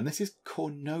good. And this is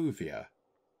Cornovia.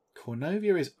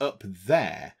 Cornovia is up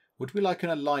there. Would we like an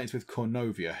alliance with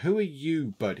Cornovia? Who are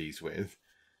you buddies with?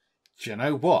 Do you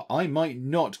know what? I might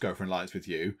not go for an alliance with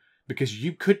you, because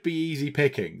you could be easy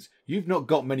pickings. You've not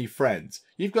got many friends.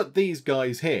 You've got these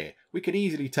guys here. We could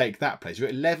easily take that place. You've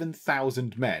got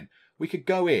 11,000 men. We could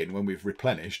go in when we've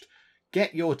replenished,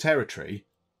 get your territory.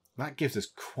 That gives us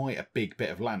quite a big bit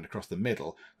of land across the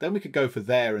middle. Then we could go for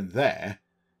there and there.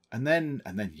 And then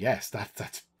yes,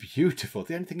 that's beautiful.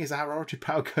 The only thing is our origin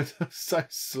power goes so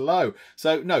slow.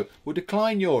 So no, we'll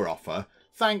decline your offer.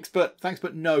 Thanks, but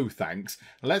no thanks.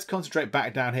 Let's concentrate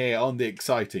back down here on the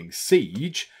exciting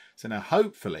siege. So now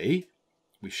hopefully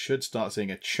we should start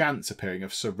seeing a chance appearing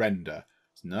of surrender.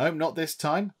 No, not this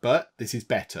time, but this is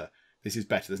better. This is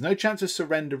better. There's no chance of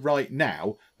surrender right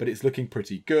now, but it's looking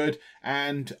pretty good.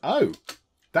 And, oh,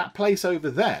 that place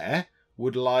over there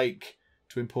would like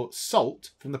to import salt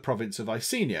from the province of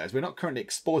Icenia. As we're not currently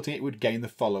exporting it, would gain the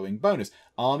following bonus.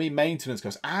 Army maintenance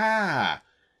costs.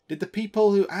 Did the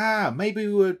people who... maybe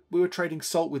we were trading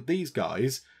salt with these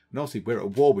guys. And obviously we're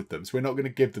at war with them, so we're not going to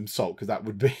give them salt because that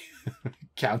would be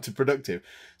counterproductive.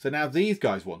 So now these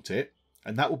guys want it.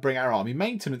 And that will bring our army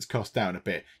maintenance cost down a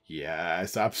bit.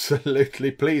 Yes, absolutely.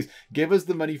 Please give us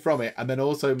the money from it and then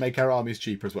also make our armies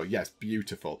cheaper as well. Yes,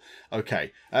 beautiful.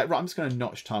 Okay, right, I'm just going to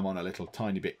notch time on a little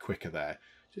tiny bit quicker there.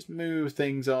 Just move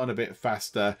things on a bit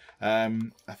faster. A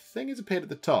thing has appeared at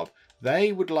the top.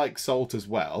 They would like salt as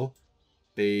well.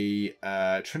 The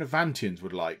Trinovantians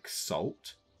would like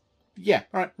salt. Yeah,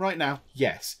 all right now.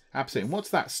 Yes, absolutely. And what's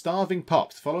that? Starving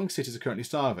pops. The following cities are currently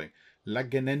starving.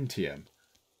 Laganentium.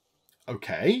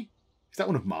 Okay, is that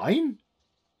one of mine?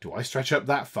 Do I stretch up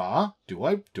that far? Do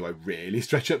I really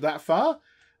stretch up that far?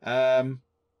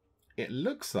 It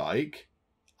looks like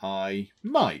I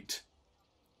might.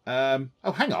 Oh,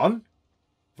 hang on.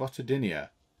 Votadinia.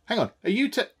 Hang on. Are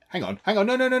you hang on.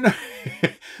 No.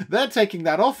 They're taking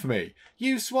that off me.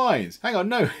 You swines. Hang on,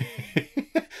 no.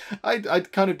 I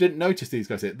kind of didn't notice these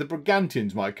guys here. The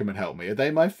Brigantians might come and help me. Are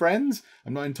they my friends?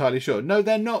 I'm not entirely sure. No,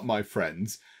 they're not my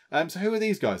friends. So who are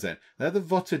these guys then? They're the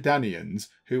Votadanians,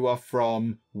 who are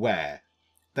from where?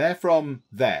 They're from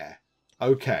there.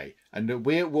 Okay. And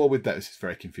we're at war with those. This is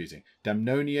very confusing.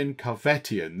 Damnonian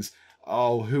Carvetians.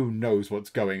 Oh, who knows what's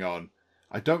going on?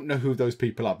 I don't know who those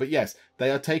people are. But yes,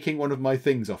 they are taking one of my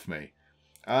things off me.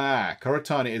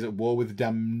 Coratania is at war with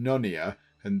Damnonia,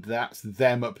 and that's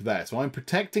them up there. So I'm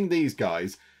protecting these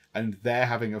guys, and they're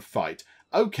having a fight.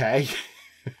 Okay.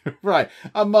 Right.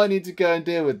 I might need to go and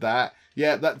deal with that.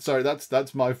 Yeah,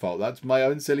 that's my fault. That's my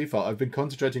own silly fault. I've been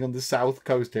concentrating on the south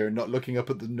coast here and not looking up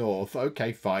at the north.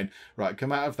 Okay, fine. Right,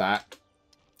 come out of that.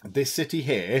 This city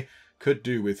here could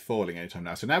do with falling anytime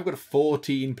now. So now I've got a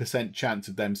 14% chance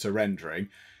of them surrendering.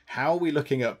 How are we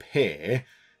looking up here?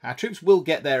 Our troops will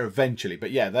get there eventually,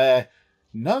 but yeah, they're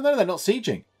not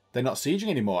sieging. They're not sieging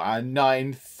anymore. Our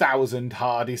 9,000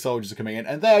 hardy soldiers are coming in,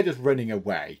 and they're just running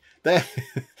away. They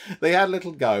had a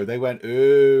little go. They went,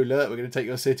 ooh, look, we're going to take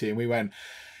your city. And we went,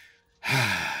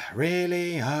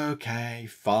 really? Okay,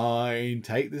 fine.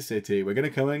 Take the city. We're going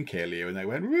to come and kill you. And they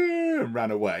went, woo, and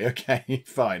ran away. Okay,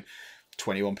 fine.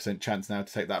 21% chance now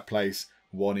to take that place.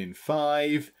 1 in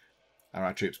 5. Are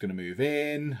our troops going to move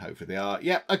in? Hopefully they are.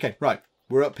 Yeah, okay, right.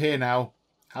 We're up here now.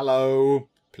 Hello.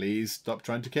 Please stop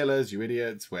trying to kill us, you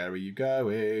idiots. Where are you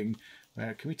going?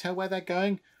 Can we tell where they're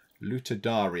going?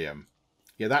 Lutadarium.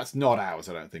 Yeah, that's not ours,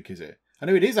 I don't think, is it? I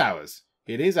know it is ours.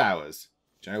 It is ours.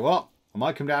 Do you know what? I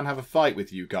might come down and have a fight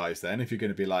with you guys then, if you're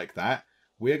going to be like that.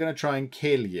 We're going to try and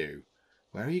kill you.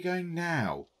 Where are you going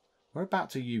now?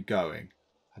 Whereabouts are you going?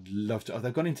 I'd love to... Oh,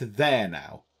 they've gone into there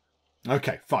now.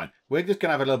 Okay, fine. We're just going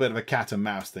to have a little bit of a cat and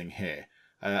mouse thing here.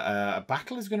 A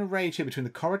battle is going to rage here between the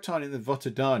Corotani and the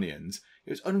Votadanians.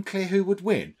 It was unclear who would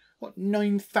win. What,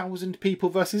 9,000 people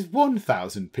versus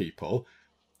 1,000 people?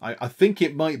 I think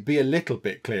it might be a little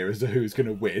bit clear as to who's going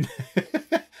to win.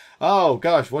 Oh,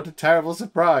 gosh, what a terrible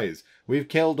surprise. We've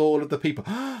killed all of the people.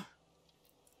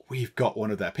 We've got one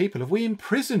of their people. Have we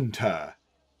imprisoned her?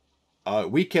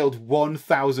 We killed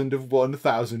 1,000 of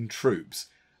 1,000 troops.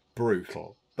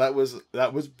 Brutal. That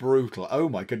was brutal. Oh,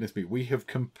 my goodness me. We have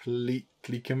completely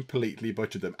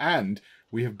butchered them. And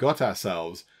we have got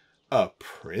ourselves a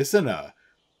prisoner.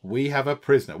 We have a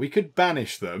prisoner. We could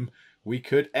banish them. We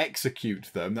could execute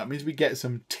them. That means we get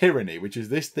some tyranny, which is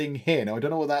this thing here. Now, I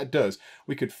don't know what that does.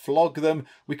 We could flog them.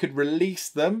 We could release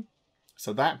them.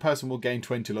 So that person will gain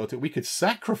 20 loyalty. We could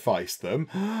sacrifice them.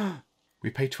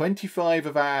 We pay 25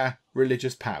 of our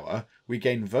religious power. We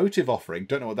gain votive offering.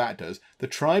 Don't know what that does. The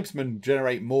tribesmen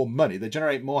generate more money. They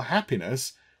generate more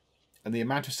happiness. And the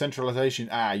amount of centralization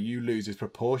you lose is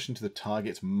proportional to the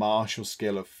target's martial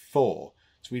skill of 4.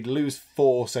 So we'd lose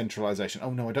 4 centralization.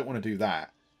 Oh, no, I don't want to do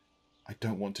that. I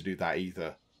don't want to do that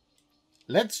either.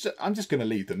 I'm just going to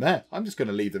leave them there. I'm just going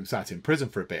to leave them sat in prison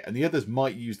for a bit. And the others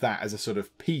might use that as a sort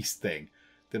of peace thing.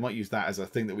 They might use that as a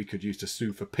thing that we could use to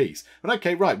sue for peace. But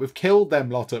okay, right, we've killed them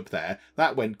lot up there.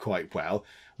 That went quite well.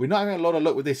 We're not having a lot of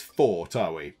luck with this fort,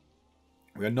 are we?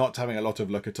 We're not having a lot of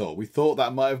luck at all. We thought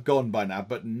that might have gone by now,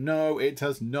 but no, it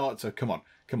has not. So come on,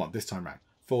 this time round.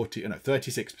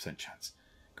 36% chance.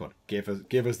 Go on, give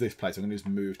us this place. I'm going to just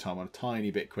move time on a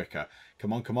tiny bit quicker.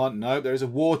 Come on. No, there is a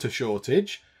water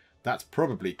shortage. That's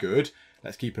probably good.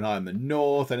 Let's keep an eye on the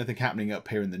north. Anything happening up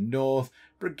here in the north?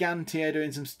 Brigantia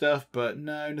doing some stuff, but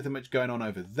no, nothing much going on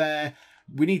over there.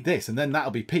 We need this, and then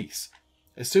that'll be peace.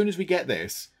 As soon as we get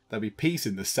this, there'll be peace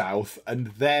in the south, and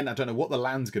then I don't know what the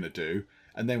land's going to do,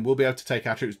 and then we'll be able to take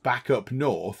our troops back up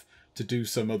north to do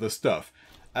some other stuff.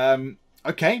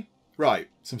 Okay. Right,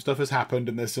 some stuff has happened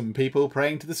and there's some people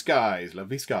praying to the skies.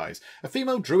 Lovely skies. A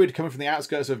female druid coming from the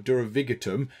outskirts of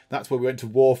Duravigatum, that's where we went to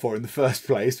war for in the first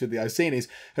place with the Icenies,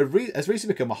 has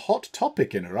recently become a hot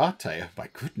topic in Arate. Oh, my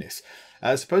goodness.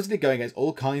 Supposedly going against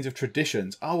all kinds of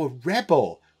traditions. Oh, a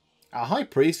rebel. Our high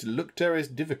priest,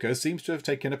 Lucterus Divicus, seems to have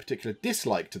taken a particular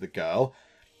dislike to the girl,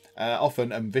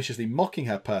 often viciously mocking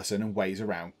her person and ways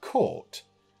around court.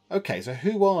 Okay, so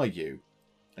who are you?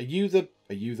 Are you the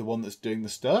one that's doing the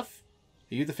stuff?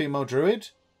 Are you the female druid?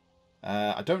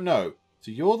 I don't know.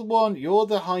 So you're the one, you're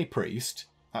the high priest.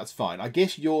 That's fine. I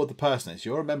guess you're the personess.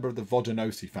 You're a member of the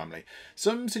Vodanosi family.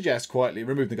 Some suggest quietly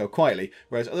remove the girl quietly,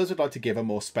 whereas others would like to give her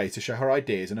more space to show her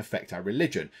ideas and affect our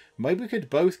religion. Maybe we could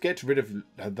both get rid of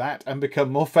that and become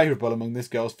more favourable among this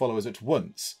girl's followers at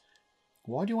once.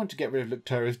 Why do you want to get rid of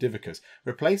Lucterus Divicus?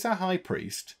 Replace our high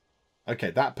priest.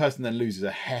 Okay, that person then loses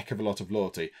a heck of a lot of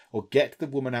loyalty. Or get the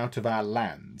woman out of our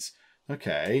lands.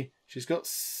 Okay, she's got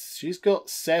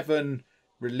 7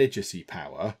 religiousy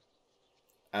power.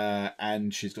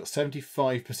 And she's got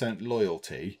 75%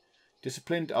 loyalty.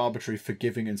 Disciplined, arbitrary,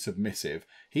 forgiving and submissive.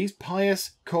 He's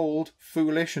pious, cold,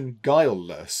 foolish and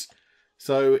guileless.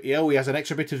 So, he has an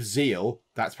extra bit of zeal.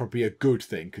 That's probably a good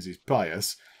thing because he's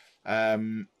pious.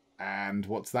 And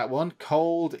what's that one?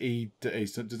 Cold, he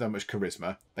doesn't have much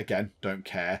charisma. Again, don't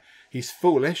care. He's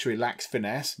foolish, he lacks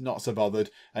finesse, not so bothered,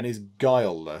 and is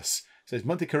guileless. So his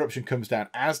monthly corruption comes down,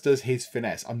 as does his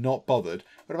finesse. I'm not bothered.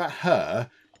 What about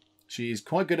her? She's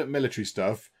quite good at military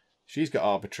stuff. She's got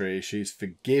arbitrary. She's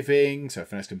forgiving, so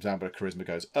finesse comes down, but her charisma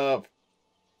goes up.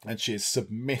 And she's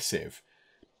submissive.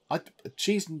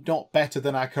 She's not better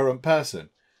than our current person.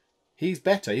 He's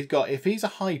better. If he's a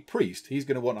high priest, he's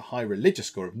going to want a high religious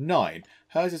score of 9.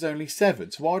 Hers is only 7.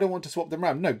 So why do I want to swap them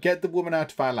around? No, get the woman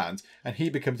out of our lands and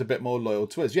he becomes a bit more loyal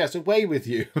to us. Yes, away with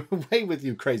you. Away with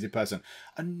you, crazy person.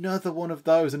 Another one of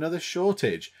those. Another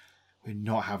shortage. We're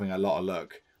not having a lot of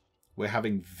luck. We're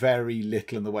having very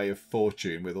little in the way of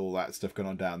fortune with all that stuff going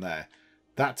on down there.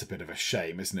 That's a bit of a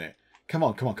shame, isn't it? Come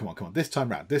on. This time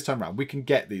round. We can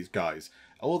get these guys.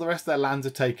 All the rest of their lands are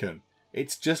taken.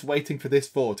 It's just waiting for this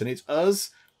fort, and it's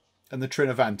us and the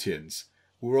Trinovantians.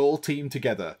 We're all teamed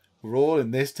together. We're all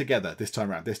in this together. This time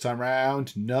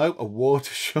round. No, a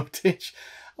water shortage.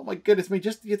 Oh my goodness me,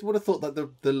 you would have thought that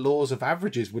the laws of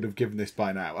averages would have given this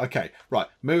by now. Okay, right,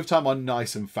 move time on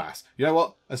nice and fast. You know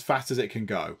what? As fast as it can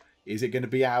go. Is it going to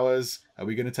be ours? Are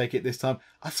we going to take it this time?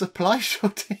 A supply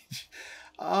shortage.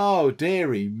 Oh,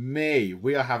 dearie me.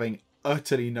 We are having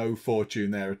utterly no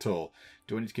fortune there at all.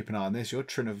 Do I need to keep an eye on this? You're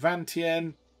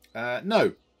Trinovantian.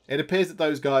 No. It appears that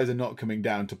those guys are not coming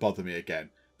down to bother me again.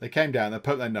 They came down. They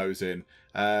poked their nose in.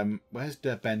 Where's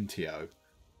Derbentio?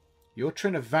 You're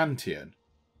Trinovantian.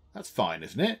 That's fine,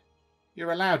 isn't it?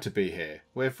 You're allowed to be here.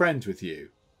 We're friends with you.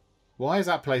 Why is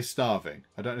that place starving?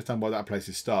 I don't understand why that place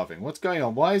is starving. What's going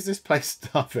on? Why is this place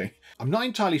starving? I'm not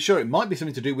entirely sure. It might be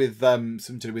something to do with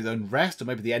unrest, or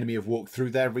maybe the enemy have walked through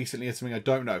there recently or something. I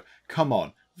don't know. Come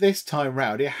on. This time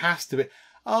round, it has to be.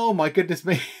 Oh my goodness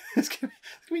me. There's gonna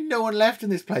be no one left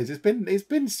in this place. It's been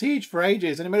sieged for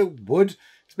ages, and it made of wood.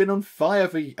 It's been on fire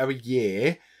for a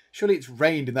year. Surely it's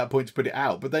rained in that point to put it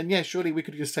out. But then, yeah, surely we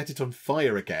could just set it on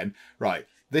fire again. Right.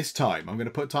 This time, I'm going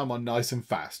to put time on nice and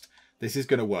fast. This is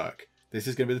going to work. This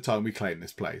is going to be the time we claim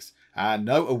this place. And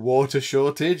no, a water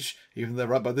shortage, even though they're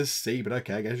right by the sea, but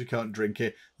okay, I guess you can't drink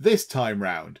it. This time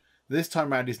round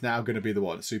is now going to be the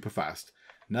one, super fast.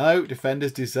 No,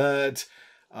 defenders desert.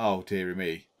 Oh, dearie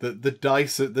me. The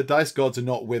dice gods are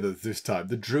not with us this time.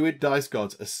 The Druid dice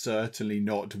gods are certainly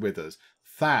not with us.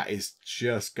 That is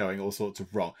just going all sorts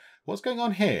of wrong. What's going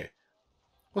on here?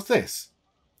 What's this?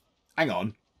 Hang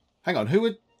on.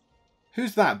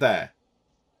 Who's that there?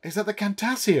 Is that the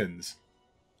Cantassians?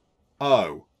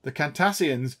 Oh, the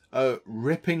Cantassians are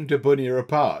ripping Debunia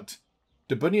apart.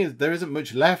 Debunia, there isn't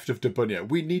much left of Debunia.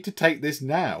 We need to take this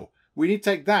now. We need to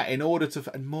take that in order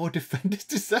to... And more defenders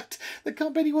desert. There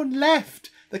can't be anyone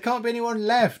left. The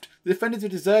defenders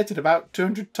have deserted about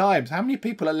 200 times. How many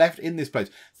people are left in this place?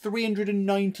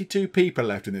 392 people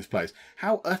left in this place.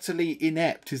 How utterly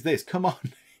inept is this? Come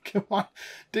on. Come on.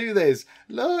 Do this.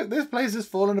 Look, this place has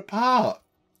fallen apart.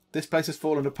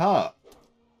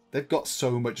 They've got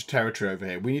so much territory over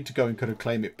here. We need to go and kind of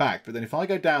claim it back. But then if I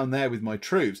go down there with my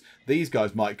troops, these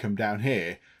guys might come down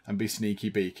here and be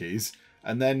sneaky beakies,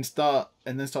 and then start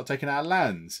taking our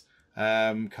lands.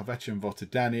 Carvetia and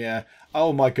Votadania.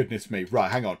 Oh my goodness me.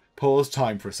 Right, hang on. Pause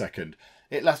time for a second.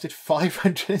 It lasted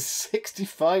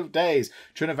 565 days.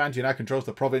 Trinovantia now controls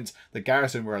the province. The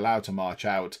garrison were allowed to march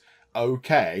out.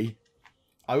 Okay.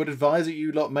 I would advise that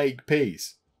you lot make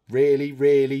peace. Really,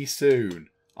 really soon.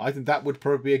 I think that would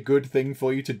probably be a good thing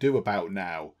for you to do about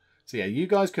now. So yeah, you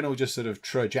guys can all just sort of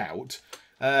trudge out.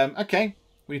 Okay,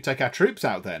 we need to take our troops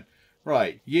out then.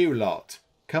 Right, you lot,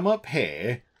 come up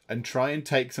here and try and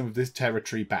take some of this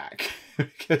territory back.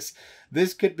 Because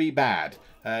this could be bad.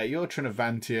 You're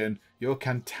Trinovantian, you're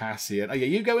Cantassian. Oh yeah,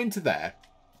 you go into there.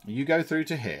 You go through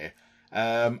to here.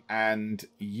 And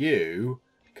you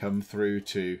come through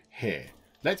to here.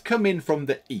 Let's come in from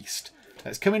the east.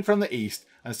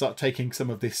 And start taking some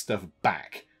of this stuff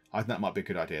back. I think that might be a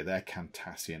good idea. They're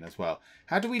Cantassian as well.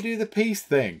 How do we do the peace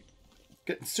thing?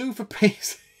 Sue for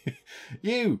peace.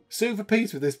 You, sue for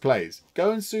peace with this place. Go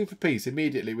and sue for peace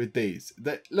immediately with these.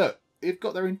 Look, they've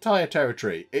got their entire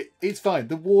territory. It's fine.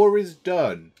 The war is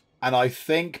done. And I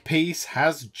think peace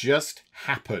has just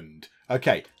happened.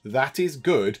 Okay, that is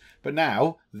good. But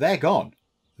now, they're gone.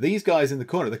 These guys in the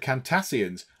corner, the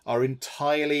Cantassians, are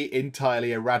entirely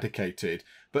eradicated.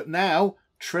 But now...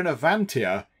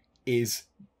 Trinovantia is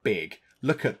big.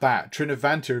 Look at that.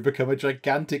 Trinovantia have become a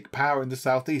gigantic power in the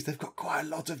southeast. They've got quite a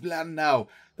lot of land now.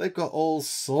 They've got all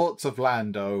sorts of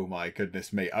land. Oh my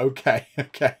goodness me. Okay.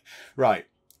 Right.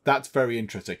 That's very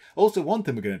interesting. Also, one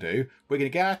thing we're going to do, we're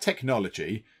going to get our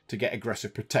technology to get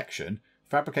aggressive protection.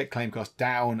 Fabricate claim cost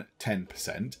down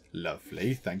 10%.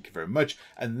 Lovely. Thank you very much.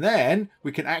 And then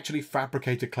we can actually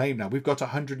fabricate a claim now. We've got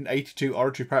 182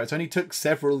 oratory power. It's only took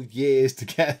several years to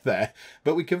get there,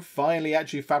 but we can finally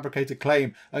actually fabricate a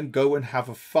claim and go and have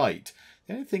a fight.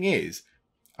 The only thing is,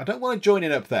 I don't want to join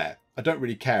in up there. I don't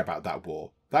really care about that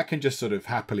war. That can just sort of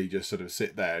happily just sort of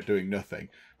sit there doing nothing.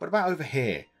 What about over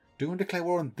here? Do we want to declare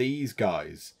war on these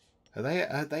guys? Are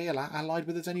they allied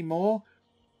with us anymore?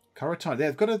 Corotine,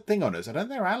 they've got a thing on us. I don't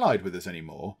think they're allied with us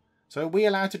anymore. So are we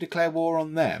allowed to declare war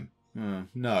on them?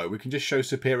 No, we can just show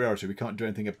superiority. We can't do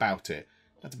anything about it.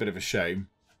 That's a bit of a shame.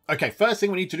 Okay, first thing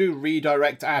we need to do,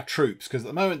 redirect our troops. Because at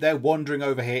the moment they're wandering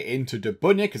over here into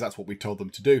Debunia, because that's what we told them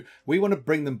to do. We want to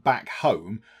bring them back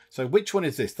home. So which one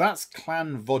is this? That's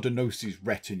Clan Vodanosi's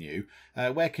retinue.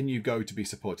 Where can you go to be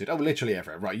supported? Oh, literally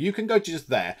everywhere. Right, you can go to just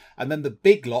there. And then the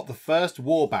big lot, the first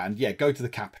warband, yeah, go to the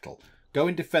capital. Go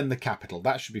and defend the capital.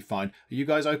 That should be fine. Are you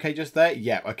guys okay just there?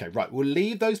 Yeah, okay, right. We'll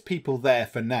leave those people there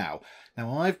for now.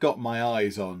 Now, I've got my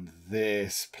eyes on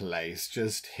this place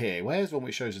just here. Where's one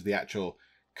which shows us the actual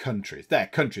countries? There,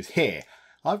 countries, here.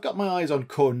 I've got my eyes on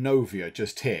Cornovia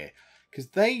just here. because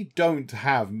they don't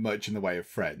have much in the way of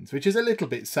friends, which is a little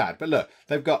bit sad. But look,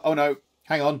 they've got, oh no,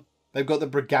 hang on, they've got the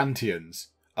Brigantians.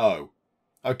 Oh,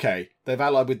 okay, they've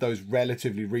allied with those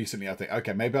relatively recently, I think.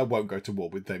 Okay, maybe I won't go to war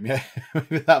with them. Yeah,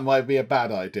 maybe that might be a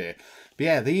bad idea. But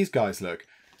yeah, these guys, look,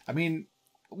 I mean,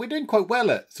 we're doing quite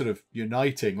well at sort of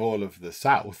uniting all of the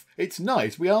South. It's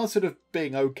nice. We are sort of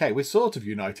being okay. We're sort of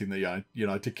uniting the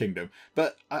United Kingdom,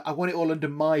 but I want it all under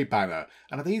my banner.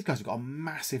 And these guys have got a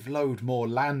massive load more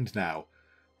land now.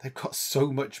 They've got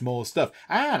so much more stuff.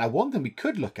 And one thing we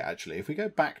could look at, actually, if we go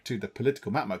back to the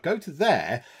political map mode, go to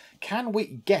there, can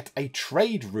we get a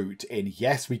trade route in?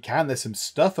 Yes, we can. There's some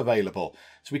stuff available.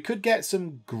 So we could get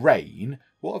some grain.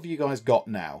 What have you guys got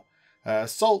now?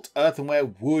 Salt, earthenware,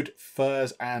 wood,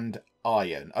 furs, and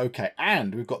iron. Okay,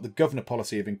 and we've got the governor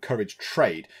policy of encourage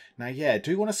trade. Now, yeah, do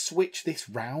we want to switch this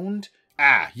round?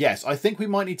 Yes, I think we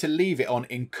might need to leave it on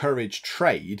encourage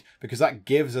trade because that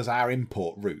gives us our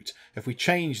import route. If we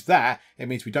change that, it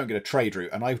means we don't get a trade route,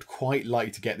 and I would quite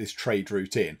like to get this trade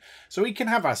route in. So we can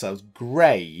have ourselves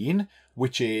grain,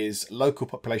 which is local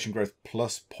population growth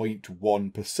plus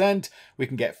 0.1%. We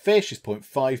can get fish is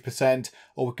 0.5%,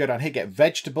 or we go down here, get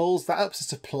vegetables. That ups the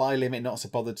supply limit, not so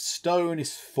bothered. Stone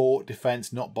is fort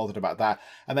defense, not bothered about that.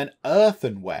 And then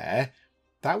earthenware,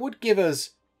 that would give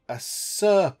us a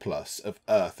surplus of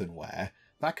earthenware.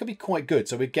 That could be quite good.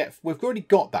 So we've already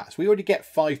got that. So we already get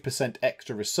 5%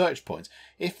 extra research points.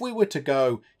 If we were to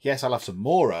go, yes, I'll have some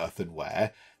more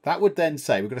earthenware, that would then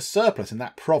say we've got a surplus in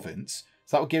that province.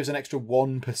 So that would give us an extra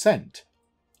 1%.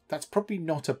 That's probably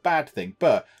not a bad thing,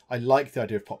 but I like the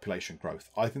idea of population growth.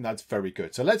 I think that's very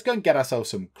good. So let's go and get ourselves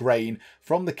some grain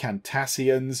from the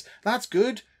Cantassians. That's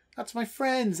good. That's my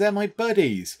friends. They're my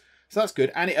buddies. So that's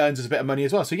good. And it earns us a bit of money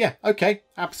as well. So yeah, okay,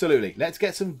 absolutely. Let's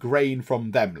get some grain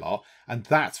from them lot. And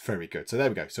that's very good. So there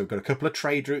we go. So we've got a couple of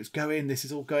trade routes going. This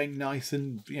is all going nice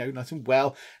and, nice and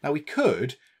well. Now we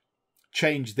could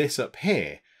change this up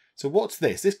here. So what's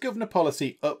this? This governor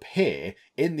policy up here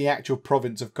in the actual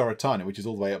province of Coratana, which is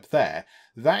all the way up there,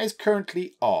 that is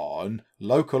currently on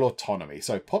local autonomy.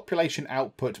 So population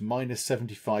output minus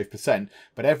 75%,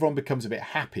 but everyone becomes a bit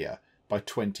happier by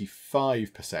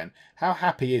 25%. How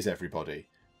happy is everybody?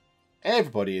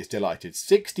 Everybody is delighted.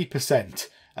 60%.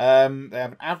 They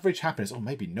have an average happiness, or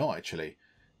maybe not actually.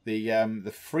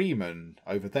 The freeman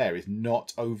over there is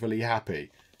not overly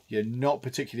happy. You're not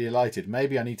particularly delighted.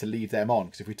 Maybe I need to leave them on,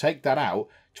 because if we take that out,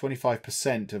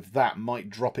 25% of that might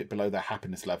drop it below their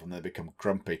happiness level and they become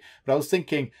grumpy. But I was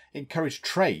thinking encourage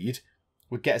trade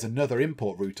would get us another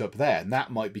import route up there, and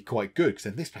that might be quite good, because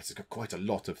then this place has got quite a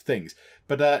lot of things.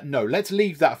 But no, let's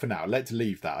leave that for now. Let's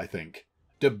leave that, I think.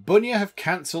 Dabunia have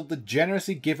cancelled the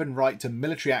generously given right to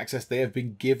military access they have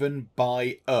been given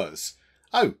by us.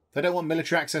 Oh, they don't want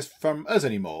military access from us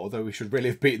anymore, though we should really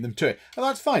have beaten them to it. Oh,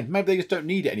 that's fine. Maybe they just don't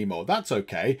need it anymore. That's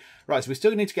okay. Right, so we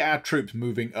still need to get our troops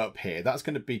moving up here. That's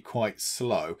going to be quite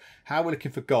slow. How are we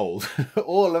looking for gold?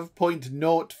 All of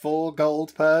 0.04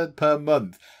 gold per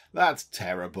month. That's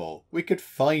terrible. We could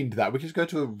find that. We could just go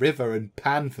to a river and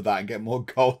pan for that and get more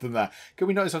gold than that. Can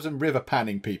we notice have some river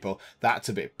panning, people? That's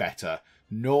a bit better.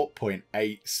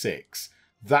 0.86.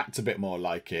 That's a bit more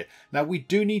like it. Now, we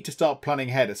do need to start planning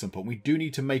ahead at some point. We do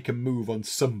need to make a move on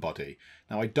somebody.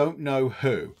 Now, I don't know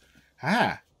who.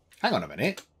 Hang on a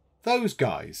minute. Those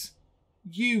guys.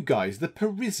 You guys, the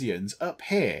Parisians up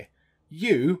here.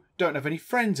 You don't have any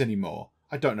friends anymore.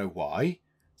 I don't know why.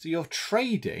 So you're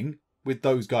trading with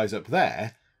those guys up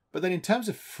there, but then in terms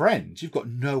of friends, you've got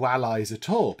no allies at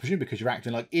all, presumably because you're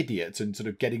acting like idiots and sort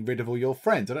of getting rid of all your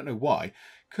friends. I don't know why.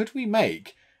 Could we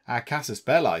make our Casus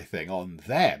Belli thing on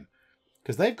them?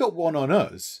 Because they've got one on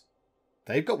us.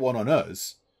 They've got one on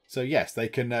us. So yes, they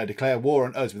can declare war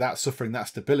on us without suffering that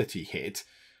stability hit.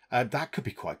 That could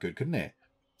be quite good, couldn't it?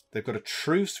 They've got a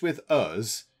truce with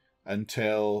us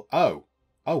until... Oh,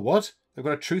 what? They've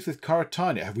got a truce with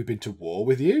Coratania. Have we been to war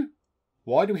with you?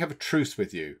 Why do we have a truce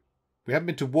with you? We haven't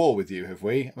been to war with you, have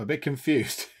we? I'm a bit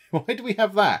confused. Why do we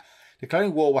have that?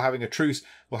 Declaring war while having a truce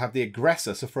will have the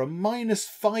aggressor suffer a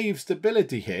 -5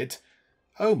 stability hit.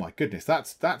 Oh my goodness,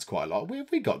 that's quite a lot.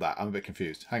 Have we got that? I'm a bit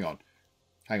confused. Hang on.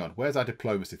 Where's our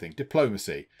diplomacy thing?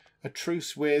 Diplomacy. A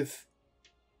truce with...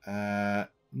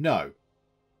 no.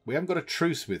 We haven't got a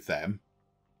truce with them.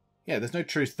 Yeah, there's no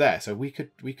truce there, so we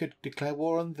could declare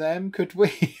war on them, could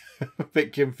we? I'm a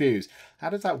bit confused.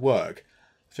 How does that work?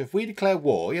 So if we declare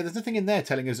war, yeah, there's nothing in there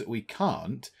telling us that we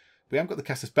can't. We haven't got the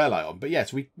Casus Belli on, but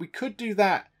yes, we could do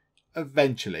that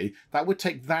eventually. That would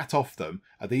take that off them.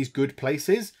 Are these good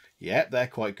places? Yep, they're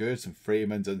quite good. Some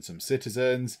freemen and some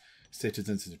citizens.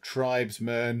 Citizens and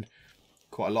tribesmen.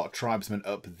 Quite a lot of tribesmen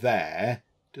up there.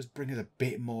 does bring us a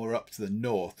bit more up to the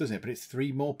north, doesn't it? But it's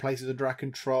 3 more places under our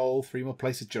control, 3 more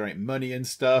places to generate money and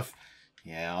stuff.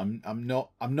 Yeah, I'm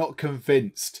not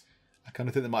convinced. I kind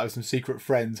of think there might have some secret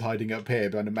friends hiding up here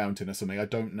behind a mountain or something. I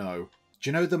don't know. Do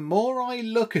you know, the more I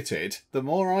look at it, the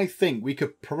more I think we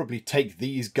could probably take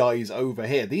these guys over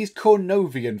here. These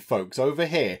Cornovian folks over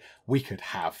here, we could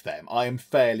have them. I am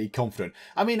fairly confident.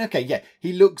 I mean, okay, yeah,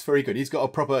 he looks very good. He's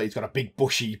got a big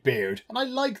bushy beard. And I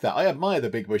like that. I admire the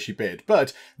big bushy beard.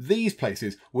 But these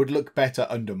places would look better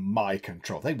under my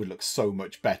control. They would look so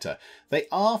much better. They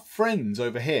are friends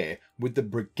over here with the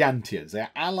Brigantians. They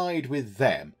are allied with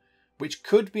them, which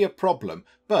could be a problem.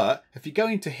 But if you go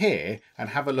into here and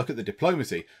have a look at the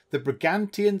diplomacy, the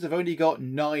Brigantians have only got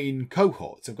 9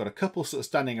 cohorts. They've got a couple sort of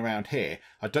standing around here.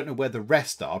 I don't know where the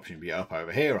rest are. Presumably up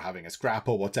over here or having a scrap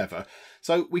or whatever.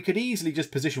 So we could easily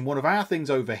just position one of our things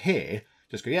over here.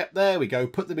 Just go, yep, there we go.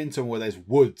 Put them in somewhere where there's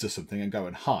woods or something and go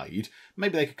and hide.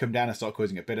 Maybe they could come down and start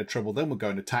causing a bit of trouble. Then we'll go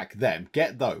and attack them,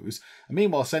 get those. And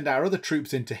meanwhile, send our other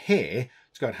troops into here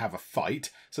to go and have a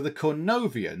fight. So the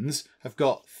Cornovians have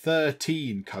got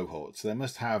 13 cohorts. So they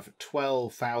must have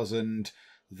 12,000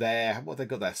 there. What have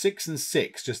they got there? 6 and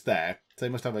 6 just there. So they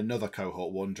must have another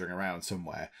cohort wandering around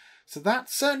somewhere. So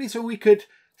that's certainly something we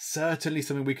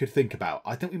could think about.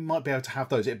 I think we might be able to have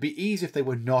those. It'd be easy if they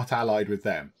were not allied with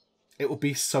them. It would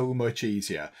be so much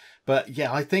easier. But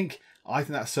yeah, I think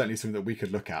that's certainly something that we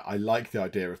could look at. I like the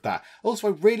idea of that. Also,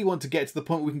 I really want to get to the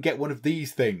point where we can get one of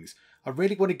these things. I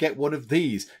really want to get one of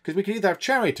these, because we can either have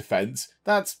chariot defense,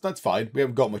 that's fine, we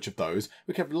haven't got much of those.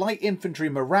 We can have light infantry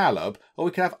morale up, or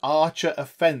we can have archer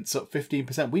offense up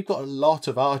 15%. We've got a lot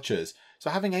of archers. So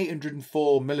having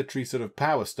 804 military sort of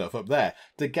power stuff up there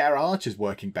to get our archers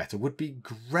working better would be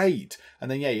great. And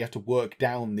then, yeah, you have to work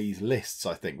down these lists,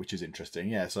 I think, which is interesting.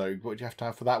 Yeah, so what do you have to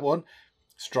have for that one?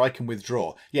 Strike and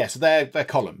withdraw. Yeah, so they're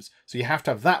columns. So you have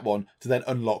to have that one to then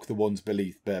unlock the ones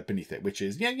beneath it, which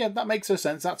is, yeah, that makes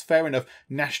sense. That's fair enough.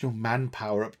 National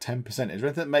manpower up 10%. Is there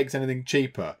anything that makes anything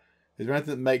cheaper? Is there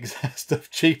anything that makes stuff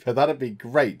cheaper? That'd be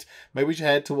great. Maybe we should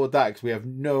head toward that because we have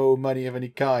no money of any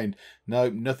kind. No,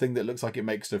 nothing that looks like it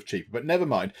makes stuff cheaper. But never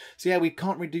mind. So yeah, we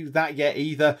can't really do that yet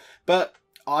either. But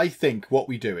I think what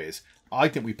we do is, I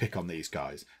think we pick on these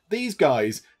guys. These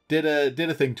guys did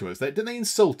a thing to us. Didn't they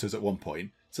insult us at one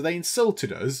point? So they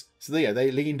insulted us. So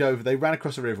they leaned over, they ran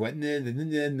across the river, went,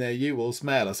 nah, you will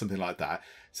smell, or something like that.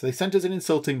 So they sent us an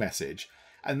insulting message.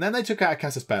 And then they took out a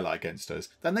casus belli against us.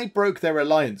 Then they broke their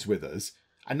alliance with us.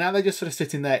 And now they're just sort of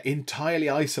sitting there entirely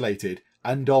isolated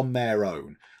and on their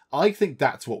own. I think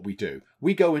that's what we do.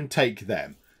 We go and take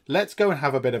them. Let's go and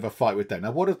have a bit of a fight with them.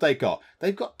 Now, what have they got?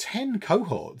 They've got 10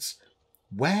 cohorts.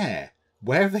 Where?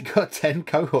 Where have they got 10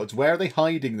 cohorts? Where are they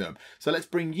hiding them? So let's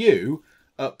bring you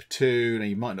up to... Now,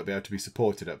 you might not be able to be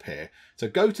supported up here. So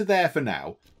go to there for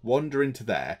now. Wander into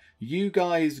there. You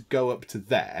guys go up to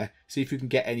there. See if you can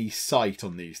get any sight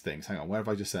on these things. Hang on, where have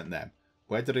I just sent them?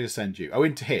 Where did I just send you? Oh,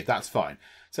 into here. That's fine.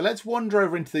 So let's wander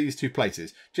over into these 2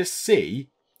 places. Just see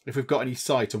if we've got any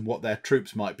sight on what their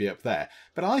troops might be up there.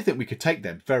 But I think we could take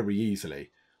them very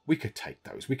easily. We could take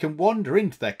those. We can wander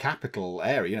into their capital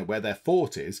area, you know, where their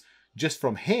fort is, just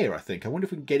from here, I think. I wonder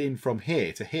if we can get in from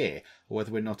here to here, or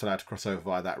whether we're not allowed to cross over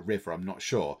via that river. I'm not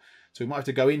sure. So we might have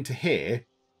to go into here,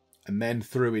 and then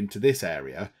through into this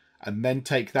area, and then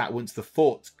take that once the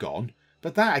fort's gone.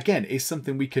 But that, again, is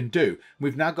something we can do.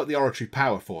 We've now got the oratory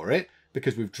power for it,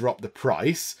 because we've dropped the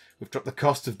price. We've dropped the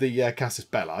cost of the casus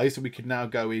belli, so we can now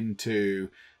go into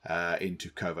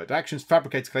covert actions.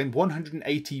 Fabricator claim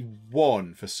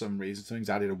 181 for some reason. Something's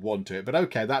added a 1 to it, but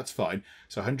okay, that's fine.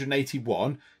 So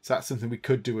 181. So that's something we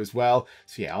could do as well.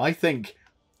 So yeah, I think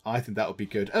that would be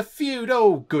good. A feud.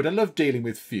 Oh, good. I love dealing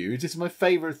with feuds. This is my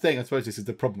favourite thing. I suppose this is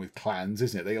the problem with clans,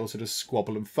 isn't it? They all sort of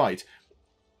squabble and fight.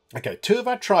 Okay, 2 of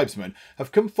our tribesmen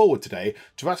have come forward today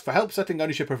to ask for help settling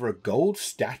ownership over a gold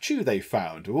statue they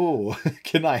found. Ooh,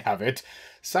 can I have it?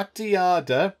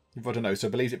 Satyada, I don't know, so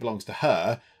believes it belongs to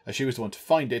her, as she was the one to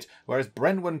find it, whereas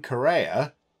Brenwan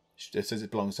Correa says it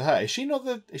belongs to her. Is she not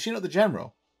the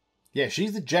general? Yeah,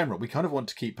 she's the general. We kind of want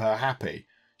to keep her happy.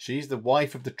 She's the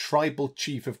wife of the tribal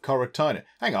chief of Corotina.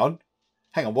 Hang on,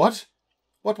 what?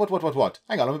 What?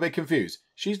 Hang on, I'm a bit confused.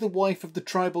 She's the wife of the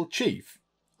tribal chief?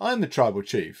 I'm the tribal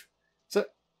chief. So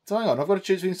hang on, I've got to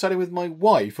choose between siding with my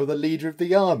wife or the leader of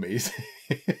the armies.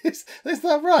 is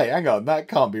that right? Hang on, that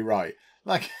can't be right.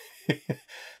 Like,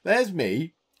 there's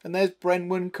me, and there's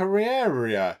Brenwan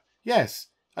Correa. Yes,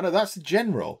 I know, that's the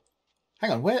general.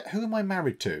 Hang on, who am I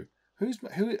married to? Who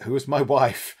is my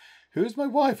wife? Who's my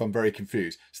wife? I'm very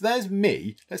confused. So there's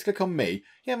me. Let's click on me.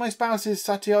 Yeah, my spouse is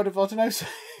Satyada Votanos.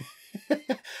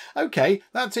 Okay,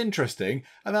 that's interesting.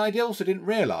 And then I also didn't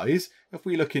realise, if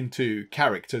we look into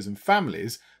characters and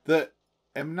families, that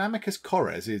Amnamicus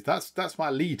Corres is, that's my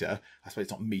leader. I suppose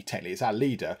it's not me technically, it's our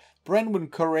leader.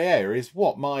 Brenwyn Correa is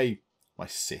what? My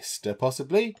sister,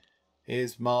 possibly?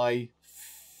 Is my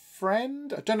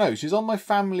friend? I don't know. She's on my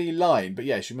family line, but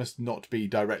yeah, she must not be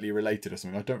directly related or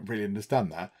something. I don't really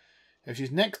understand that. If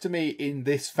she's next to me in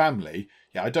this family,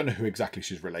 yeah, I don't know who exactly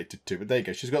she's related to, but there you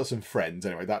go. She's got some friends.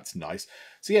 Anyway, that's nice.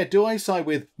 So yeah, do I side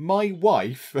with my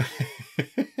wife,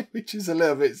 which is a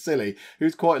little bit silly,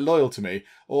 who's quite loyal to me,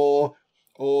 or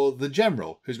the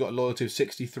general, who's got a loyalty of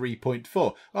 63.4?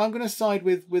 Well, I'm going to side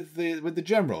with the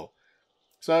general.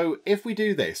 So if we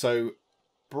do this, so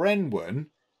Brenwyn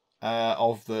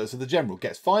so the general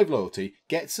gets 5 loyalty,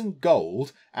 gets some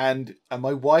gold, and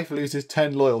my wife loses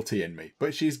 10 loyalty in me,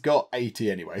 but she's got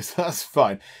 80 anyway, so that's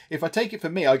fine. If I take it for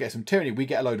me, I get some tyranny, we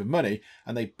get a load of money,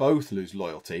 and they both lose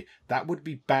loyalty. That would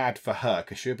be bad for her,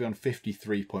 because she'll be on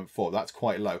 53.4. That's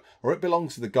quite low. Or it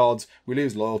belongs to the gods, we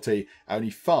lose loyalty,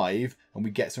 only 5, and we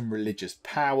get some religious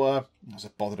power. I'm not so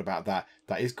bothered about that.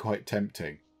 That is quite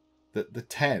tempting.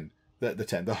 The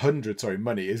 100, sorry,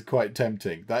 money is quite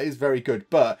tempting. That is very good.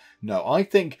 But no, I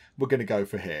think we're going to go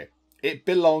for here. It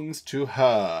belongs to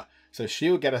her. So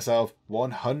she will get herself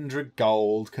 100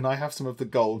 gold. Can I have some of the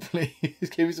gold, please?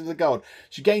 Give me some of the gold.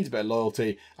 She gains a bit of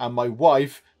loyalty, and my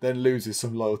wife then loses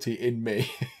some loyalty in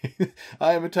me.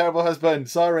 I am a terrible husband.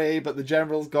 Sorry, but the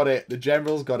general's got it. The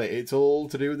general's got it. It's all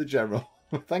to do with the general.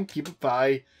 Thank you.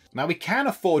 Bye-bye. Now, we can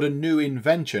afford a new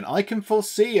invention. I can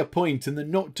foresee a point in the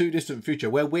not too distant future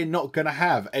where we're not going to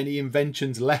have any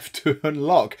inventions left to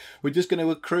unlock. We're just going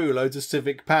to accrue loads of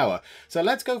civic power. So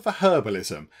let's go for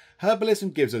herbalism.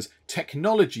 Herbalism gives us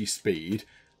technology speed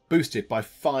boosted by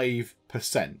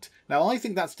 5%. Now, I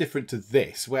think that's different to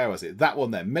this. Where was it? That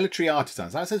one there. Military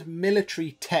artisans. That says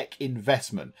military tech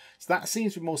investment. So that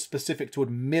seems to be more specific toward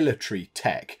military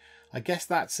tech. I guess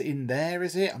that's in there,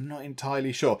 is it? I'm not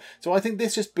entirely sure. So I think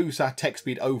this just boosts our tech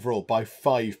speed overall by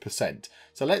 5%.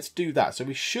 So let's do that. So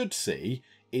we should see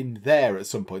in there at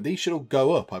some point. These should all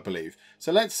go up, I believe.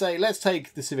 So let's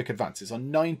take the civic advances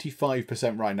on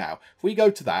 95% right now. If we go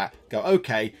to that, go,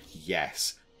 okay,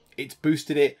 yes. It's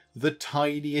boosted it the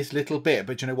tiniest little bit,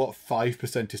 but you know what?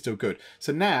 5% is still good.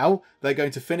 So now they're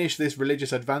going to finish this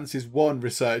Religious Advances 1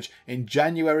 research in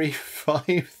January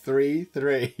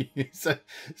 533. So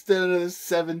still another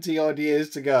 70 odd years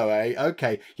to go, eh?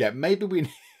 Okay, yeah, maybe we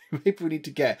need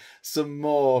to get some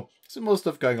more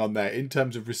stuff going on there in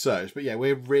terms of research. But yeah,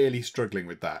 we're really struggling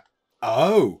with that.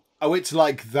 Oh, it's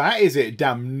like that, is it,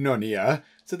 Damnonia?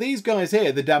 So these guys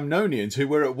here, the Damnonians, who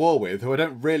we're at war with, who I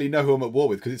don't really know who I'm at war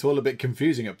with because it's all a bit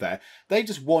confusing up there, they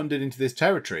just wandered into this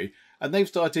territory and they've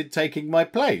started taking my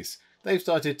place. They've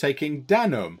started taking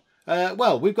Danum.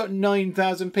 Well, we've got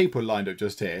 9,000 people lined up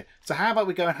just here. So how about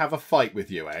we go and have a fight with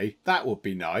you, eh? That would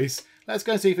be nice. Let's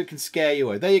go and see if we can scare you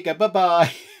away. There you go.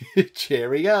 Bye-bye.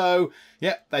 Cheerio.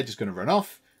 Yep, they're just going to run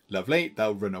off. Lovely.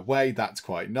 They'll run away. That's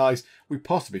quite nice. We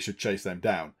possibly should chase them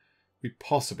down. We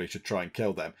possibly should try and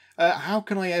kill them. How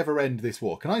can I ever end this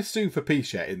war? Can I sue for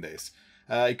peace yet in this?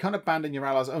 You can't abandon your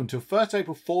allies' own until 1st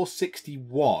April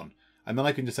 461. And then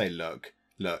I can just say, look,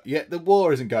 yeah, the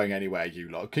war isn't going anywhere, you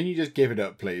lot. Can you just give it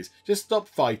up, please? Just stop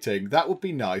fighting. That would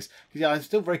be nice. Because, yeah, I'm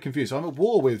still very confused. So I'm at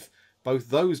war with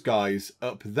both those guys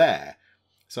up there.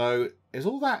 So is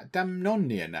all that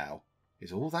Damnonia now?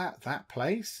 Is all that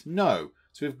place? No.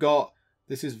 So we've got,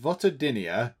 this is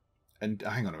Votadinia. And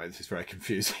hang on a minute, this is very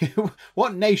confusing.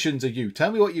 What nations are you?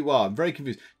 Tell me what you are. I'm very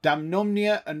confused.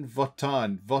 Damnomnia and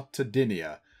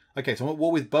Votadinia. Okay, so I'm at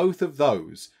war with both of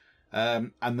those.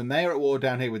 And then they're at war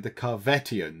down here with the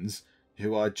Carvetians,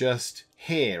 who are just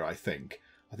here, I think.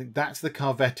 I think that's the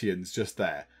Carvetians just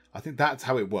there. I think that's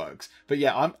how it works. But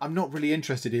yeah, I'm not really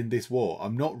interested in this war.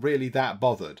 I'm not really that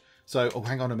bothered. So, oh,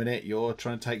 hang on a minute. You're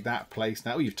trying to take that place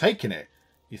now. Oh, you've taken it,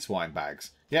 you swine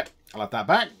bags. Yep, I'll have that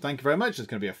back. Thank you very much. There's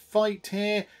going to be a fight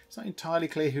here. It's not entirely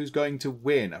clear who's going to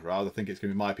win. I rather think it's going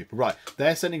to be my people. Right,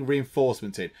 they're sending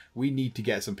reinforcements in. We need to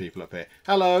get some people up here.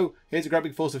 Hello, here's a great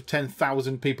big force of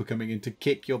 10,000 people coming in to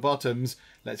kick your bottoms.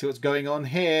 Let's see what's going on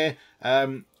here.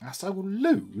 So I will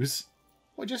lose,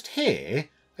 what, just here?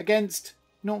 Against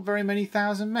not very many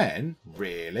thousand men?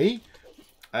 Really?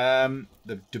 The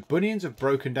Dubunians have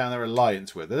broken down their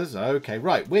alliance with us. Okay,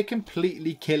 right, we're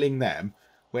completely killing them.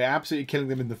 We're absolutely killing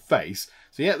them in the face.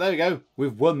 So yeah, there we go.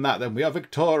 We've won that then. We are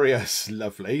victorious.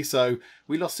 Lovely. So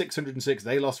we lost 606.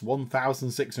 They lost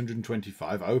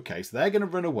 1,625. Okay, so they're going to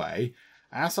run away.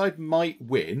 Our side might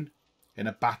win in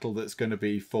a battle that's going to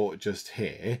be fought just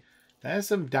here. There's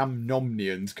some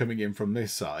Damnomnians coming in from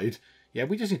this side. Yeah,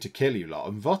 we just need to kill you lot.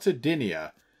 And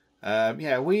Votadinia,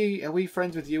 yeah, are we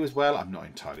friends with you as well? I'm not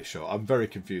entirely sure. I'm very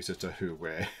confused as to who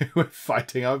we're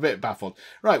fighting. I'm a bit baffled.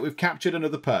 Right, we've captured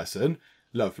another person.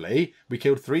 Lovely. We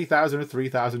killed 3,000 of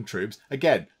 3,000 troops.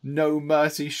 Again, no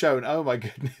mercy shown. Oh my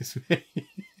goodness me.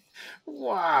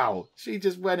 Wow. She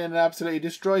just went in and absolutely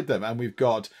destroyed them. And we've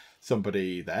got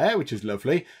somebody there, which is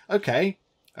lovely. Okay.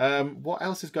 What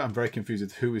else is going on? I'm very confused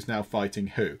with who is now fighting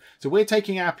who. So we're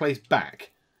taking our place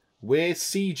back. We're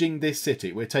sieging this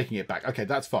city. We're taking it back. Okay,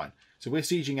 that's fine. So we're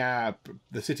sieging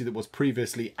the city that was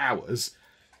previously ours.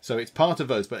 So it's part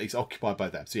of us, but it's occupied by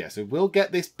them. So yeah, so we'll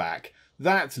get this back.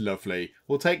 That's lovely.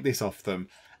 We'll take this off them.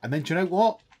 And then do you know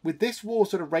what? With this war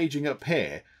sort of raging up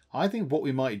here, I think what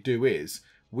we might do is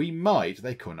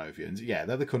they're Cornovians. Yeah,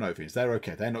 they're the Cornovians. They're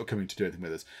okay. They're not coming to do anything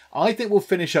with us. I think we'll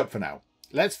finish up for now.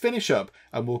 Let's finish up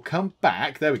and we'll come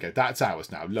back. There we go. That's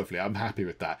ours now. Lovely. I'm happy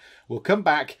with that. We'll come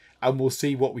back and we'll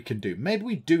see what we can do. Maybe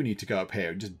we do need to go up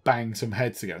here and just bang some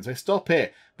heads together and say, stop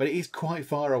here. But it is quite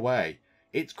far away.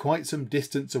 It's quite some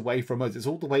distance away from us. It's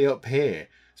all the way up here.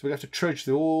 So we have to trudge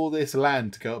through all this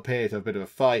land to go up here to have a bit of a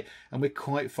fight. And we're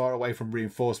quite far away from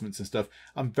reinforcements and stuff.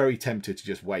 I'm very tempted to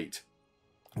just wait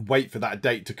for that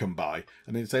date to come by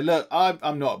and then say, look,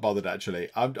 I'm not bothered actually.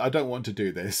 I don't want to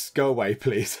do this. Go away,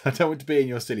 please. I don't want to be in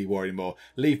your silly war anymore.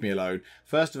 Leave me alone.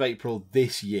 1st of April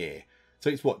this year. So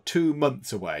it's what, 2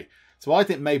 months away. So I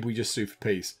think maybe we just sue for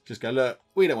peace. Just go, look,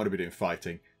 we don't want to be doing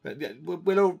fighting.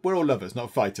 We're all lovers,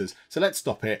 not fighters. So let's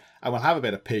stop it and we'll have a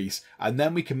bit of peace. And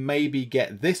then we can maybe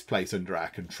get this place under our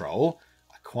control.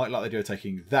 I quite like the idea of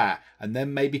taking that. And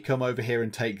then maybe come over here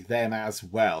and take them as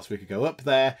well. So we could go up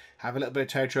there, have a little bit of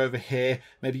territory over here.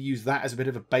 Maybe use that as a bit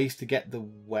of a base to get the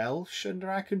Welsh under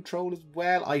our control as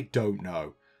well. I don't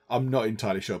know. I'm not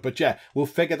entirely sure. But yeah, we'll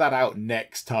figure that out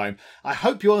next time. I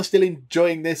hope you are still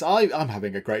enjoying this. I'm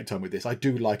having a great time with this. I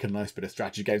do like a nice bit of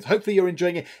strategy games. Hopefully you're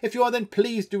enjoying it. If you are, then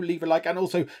please do leave a like. And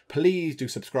also, please do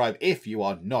subscribe if you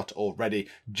are not already,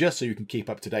 just so you can keep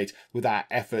up to date with our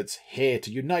efforts here to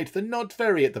unite the not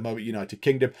very at the moment United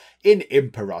Kingdom in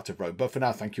Imperator Rome. But for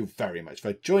now, thank you very much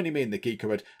for joining me in the Geek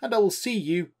Cupboard, and I will see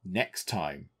you next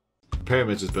time.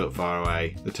 Pyramids was built far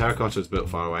away, the terracotta was built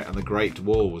far away, and the Great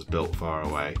Wall was built far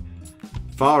away.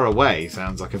 Far away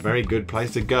sounds like a very good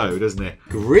place to go, doesn't it?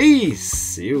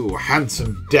 Greece! You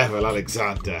handsome devil,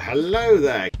 Alexander. Hello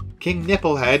there. King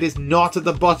Nipplehead is not at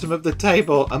the bottom of the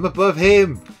table. I'm above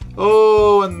him.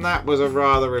 Oh, and that was a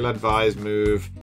rather ill-advised move.